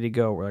and ready to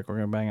go. We're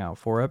going to bang out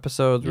 4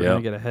 episodes. We're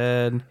going to get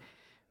ahead.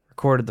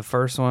 Recorded the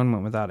first one,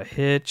 went without a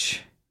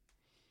hitch.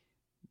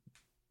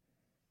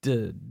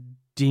 The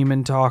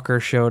demon talker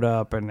showed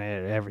up, and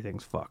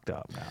everything's fucked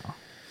up now.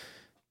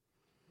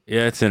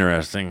 Yeah, it's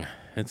interesting.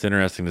 It's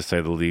interesting to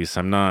say the least.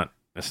 It's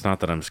not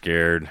that I'm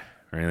scared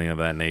or anything of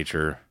that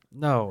nature.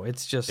 No,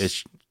 it's just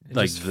It's it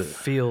like just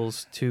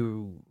feels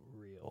too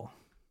real.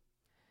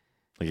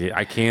 like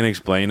I can't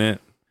explain it.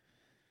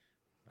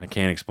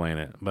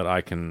 But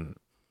I can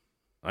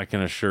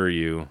assure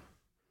you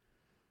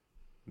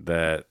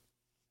that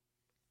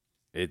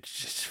it's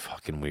just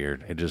fucking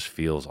weird. It just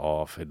feels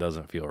off. It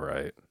doesn't feel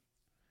right.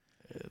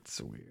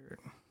 It's weird.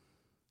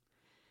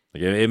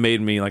 Like it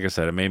made me, like I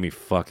said, it made me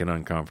fucking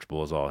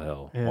uncomfortable as all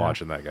hell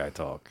watching that guy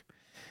talk.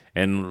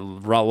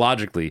 And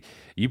logically,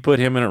 you put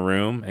him in a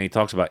room and he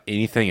talks about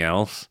anything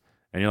else,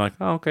 and you're like,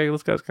 oh, okay,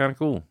 this guy's kind of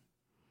cool.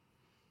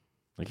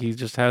 Like he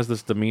just has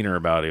this demeanor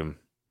about him.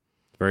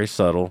 Very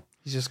subtle.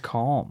 He's just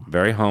calm.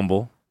 Very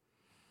humble.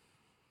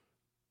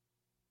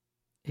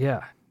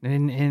 Yeah.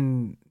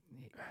 And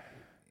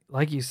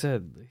like you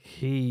said,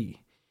 he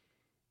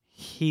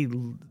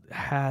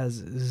has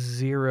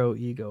zero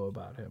ego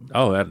about him.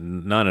 Oh,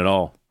 none at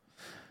all.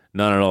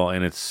 None at all.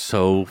 And it's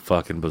so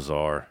fucking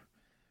bizarre.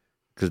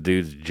 Because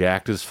dude's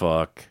jacked as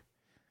fuck.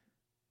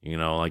 You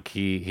know, like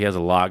he has a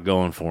lot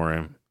going for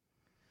him.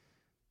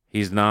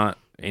 He's not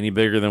any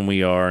bigger than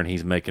we are, and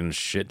he's making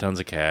shit tons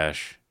of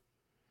cash.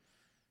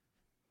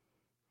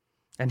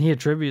 And he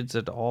attributes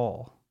it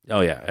all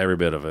Oh, yeah, every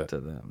bit of it. to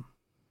them.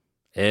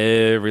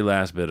 Every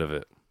last bit of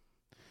it.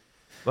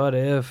 But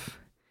if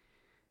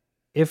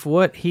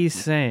what he's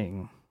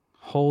saying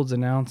holds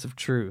an ounce of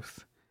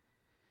truth,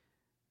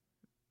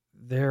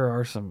 there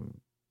are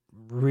some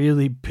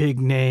really big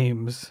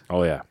names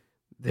Oh, yeah.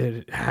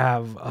 that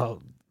have a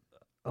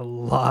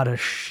lot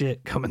of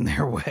shit coming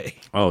their way.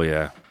 Oh,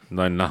 yeah.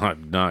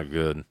 Not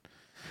good.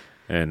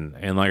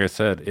 And like I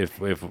said, if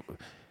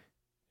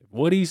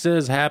what he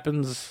says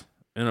happens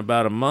in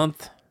about a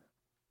month,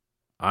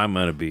 I'm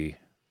going to be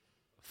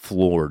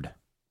floored.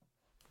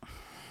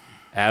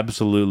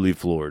 Absolutely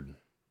floored.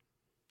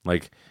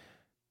 Like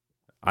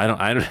I don't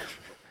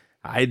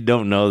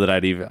know that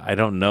I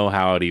don't know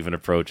how I'd even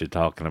approach it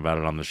talking about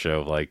it on the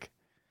show, like,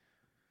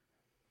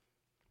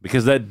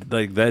 because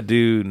that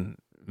dude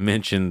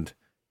mentioned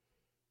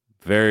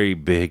very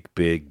big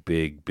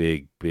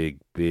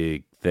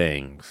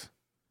things.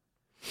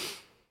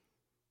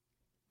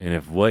 And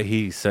if what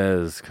he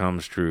says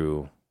comes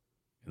true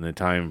in the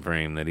time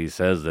frame that he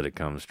says that it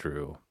comes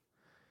true,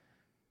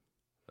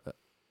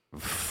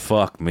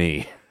 fuck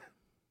me.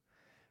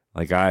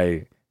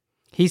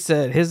 He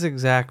said his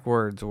exact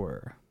words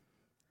were,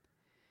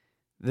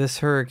 "This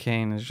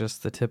hurricane is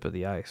just the tip of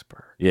the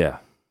iceberg." Yeah.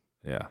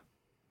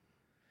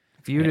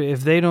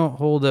 If they don't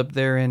hold up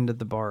their end of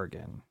the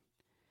bargain,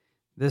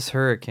 this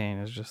hurricane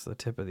is just the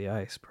tip of the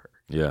iceberg.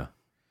 Yeah.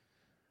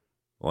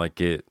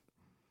 Like it,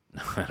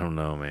 I don't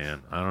know,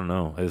 man. I don't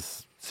know.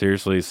 It's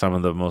seriously some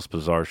of the most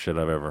bizarre shit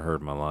I've ever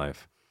heard in my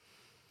life.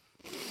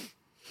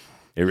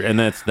 And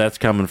that's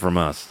coming from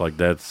us. Like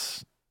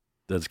that's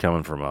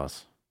coming from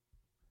us.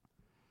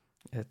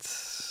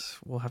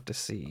 We'll have to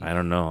see. I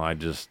don't know. I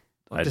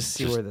We'll have to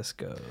see where this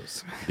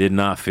goes. Did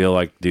not feel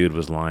like dude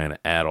was lying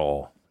at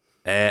all.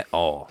 At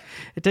all.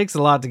 It takes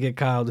a lot to get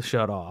Kyle to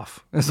shut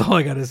off. That's all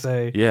I got to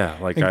say. Yeah.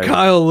 Like and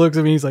Kyle looks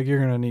at me. He's like, "You're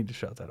going to need to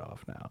shut that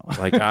off now."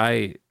 Like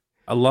a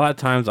lot of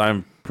times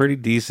I'm pretty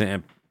decent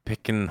at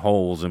picking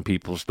holes in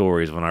people's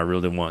stories when I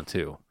really want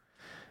to.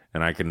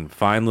 And I can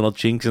find little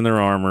chinks in their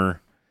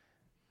armor.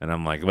 And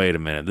I'm like, wait a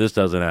minute, this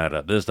doesn't add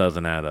up. This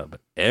doesn't add up.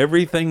 But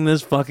everything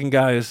this fucking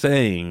guy is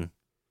saying,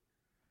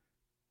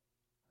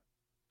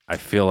 I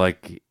feel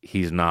like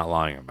he's not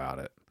lying about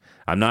it.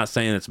 I'm not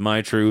saying it's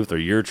my truth or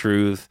your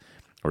truth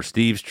or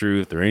Steve's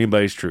truth or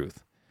anybody's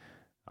truth.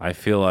 I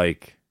feel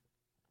like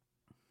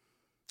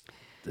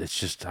it's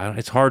just,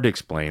 it's hard to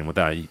explain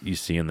without you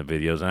seeing the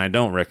videos. And I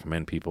don't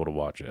recommend people to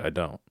watch it. I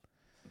don't.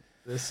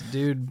 This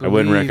dude I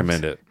wouldn't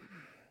recommend it.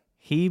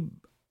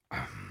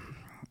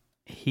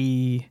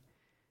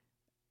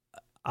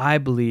 I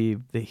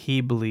believe that he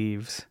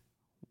believes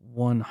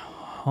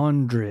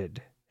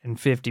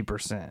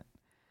 150%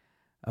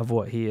 of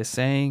what he is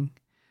saying,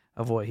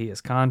 of what he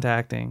is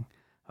contacting,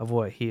 of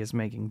what he is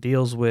making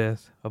deals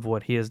with, of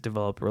what he has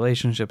developed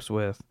relationships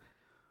with.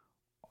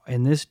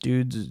 In this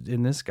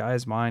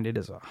guy's mind, it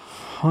is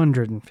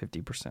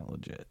 150%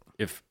 legit.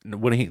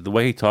 The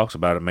way he talks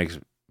about it makes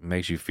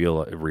you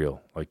feel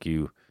real. Like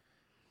you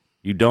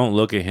don't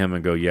look at him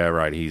and go, yeah,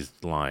 right, he's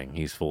lying.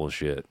 He's full of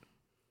shit.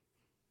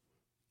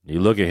 You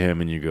look at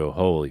him and you go,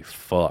 holy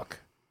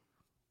fuck.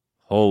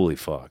 Holy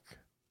fuck.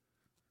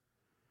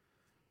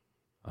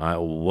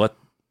 What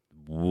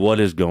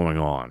is going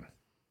on?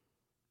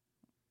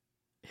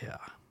 Yeah.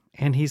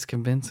 And he's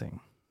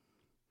convincing.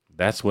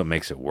 That's what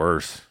makes it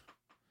worse.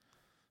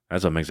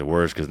 That's what makes it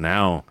worse, because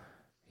now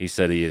he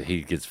said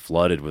he gets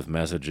flooded with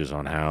messages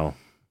on how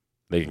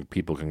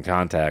people can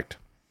contact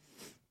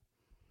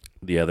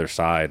the other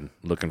side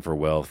looking for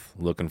wealth,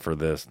 looking for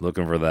this,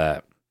 looking for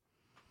that.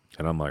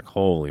 And I'm like,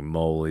 holy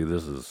moly,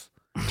 this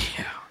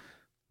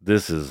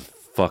is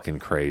fucking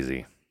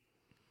crazy.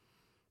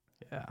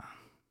 Yeah.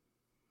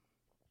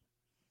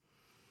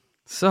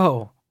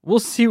 So we'll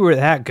see where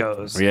that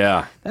goes.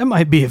 Yeah. That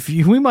might be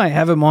we might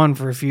have him on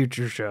for a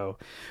future show.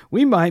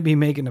 We might be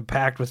making a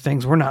pact with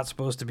things we're not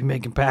supposed to be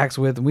making pacts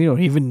with, and we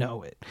don't even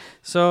know it.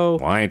 So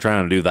well, I ain't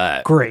trying to do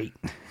that. Great.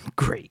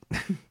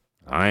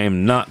 I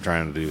am not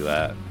trying to do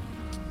that.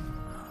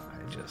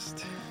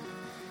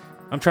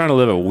 I'm trying to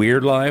live a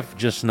weird life,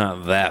 just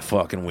not that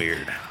fucking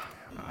weird.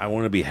 I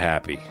want to be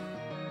happy.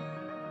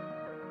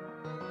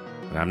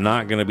 And I'm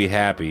not going to be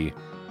happy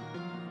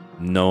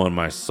knowing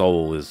my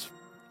soul is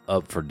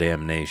up for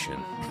damnation.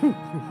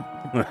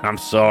 I'm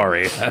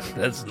sorry.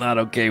 That's not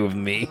okay with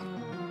me.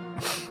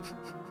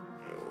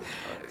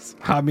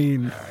 I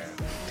mean,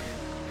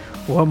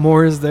 what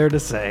more is there to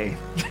say?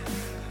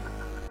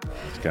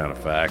 It's kind of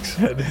facts.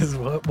 That is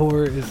what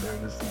more is there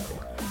to say.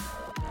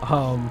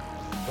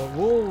 But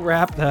we'll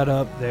wrap that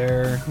up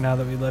there now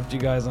that we left you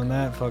guys on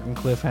that fucking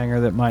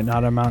cliffhanger that might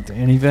not amount to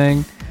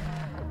anything.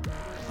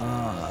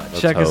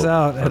 Check us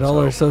out at all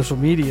our social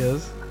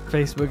medias: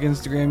 Facebook,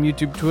 Instagram,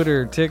 YouTube,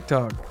 Twitter,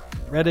 TikTok,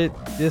 Reddit,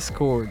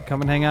 Discord.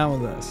 Come and hang out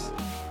with us.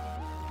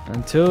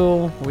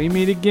 Until we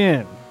meet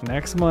again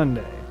next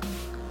Monday,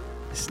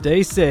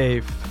 stay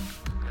safe,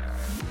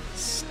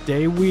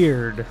 stay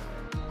weird,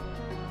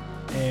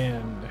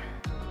 and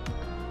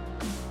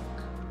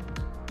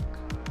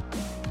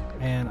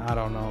I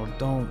don't know,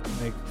 don't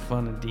make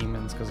fun of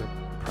demons because they're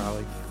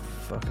probably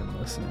fucking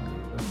listening to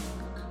you.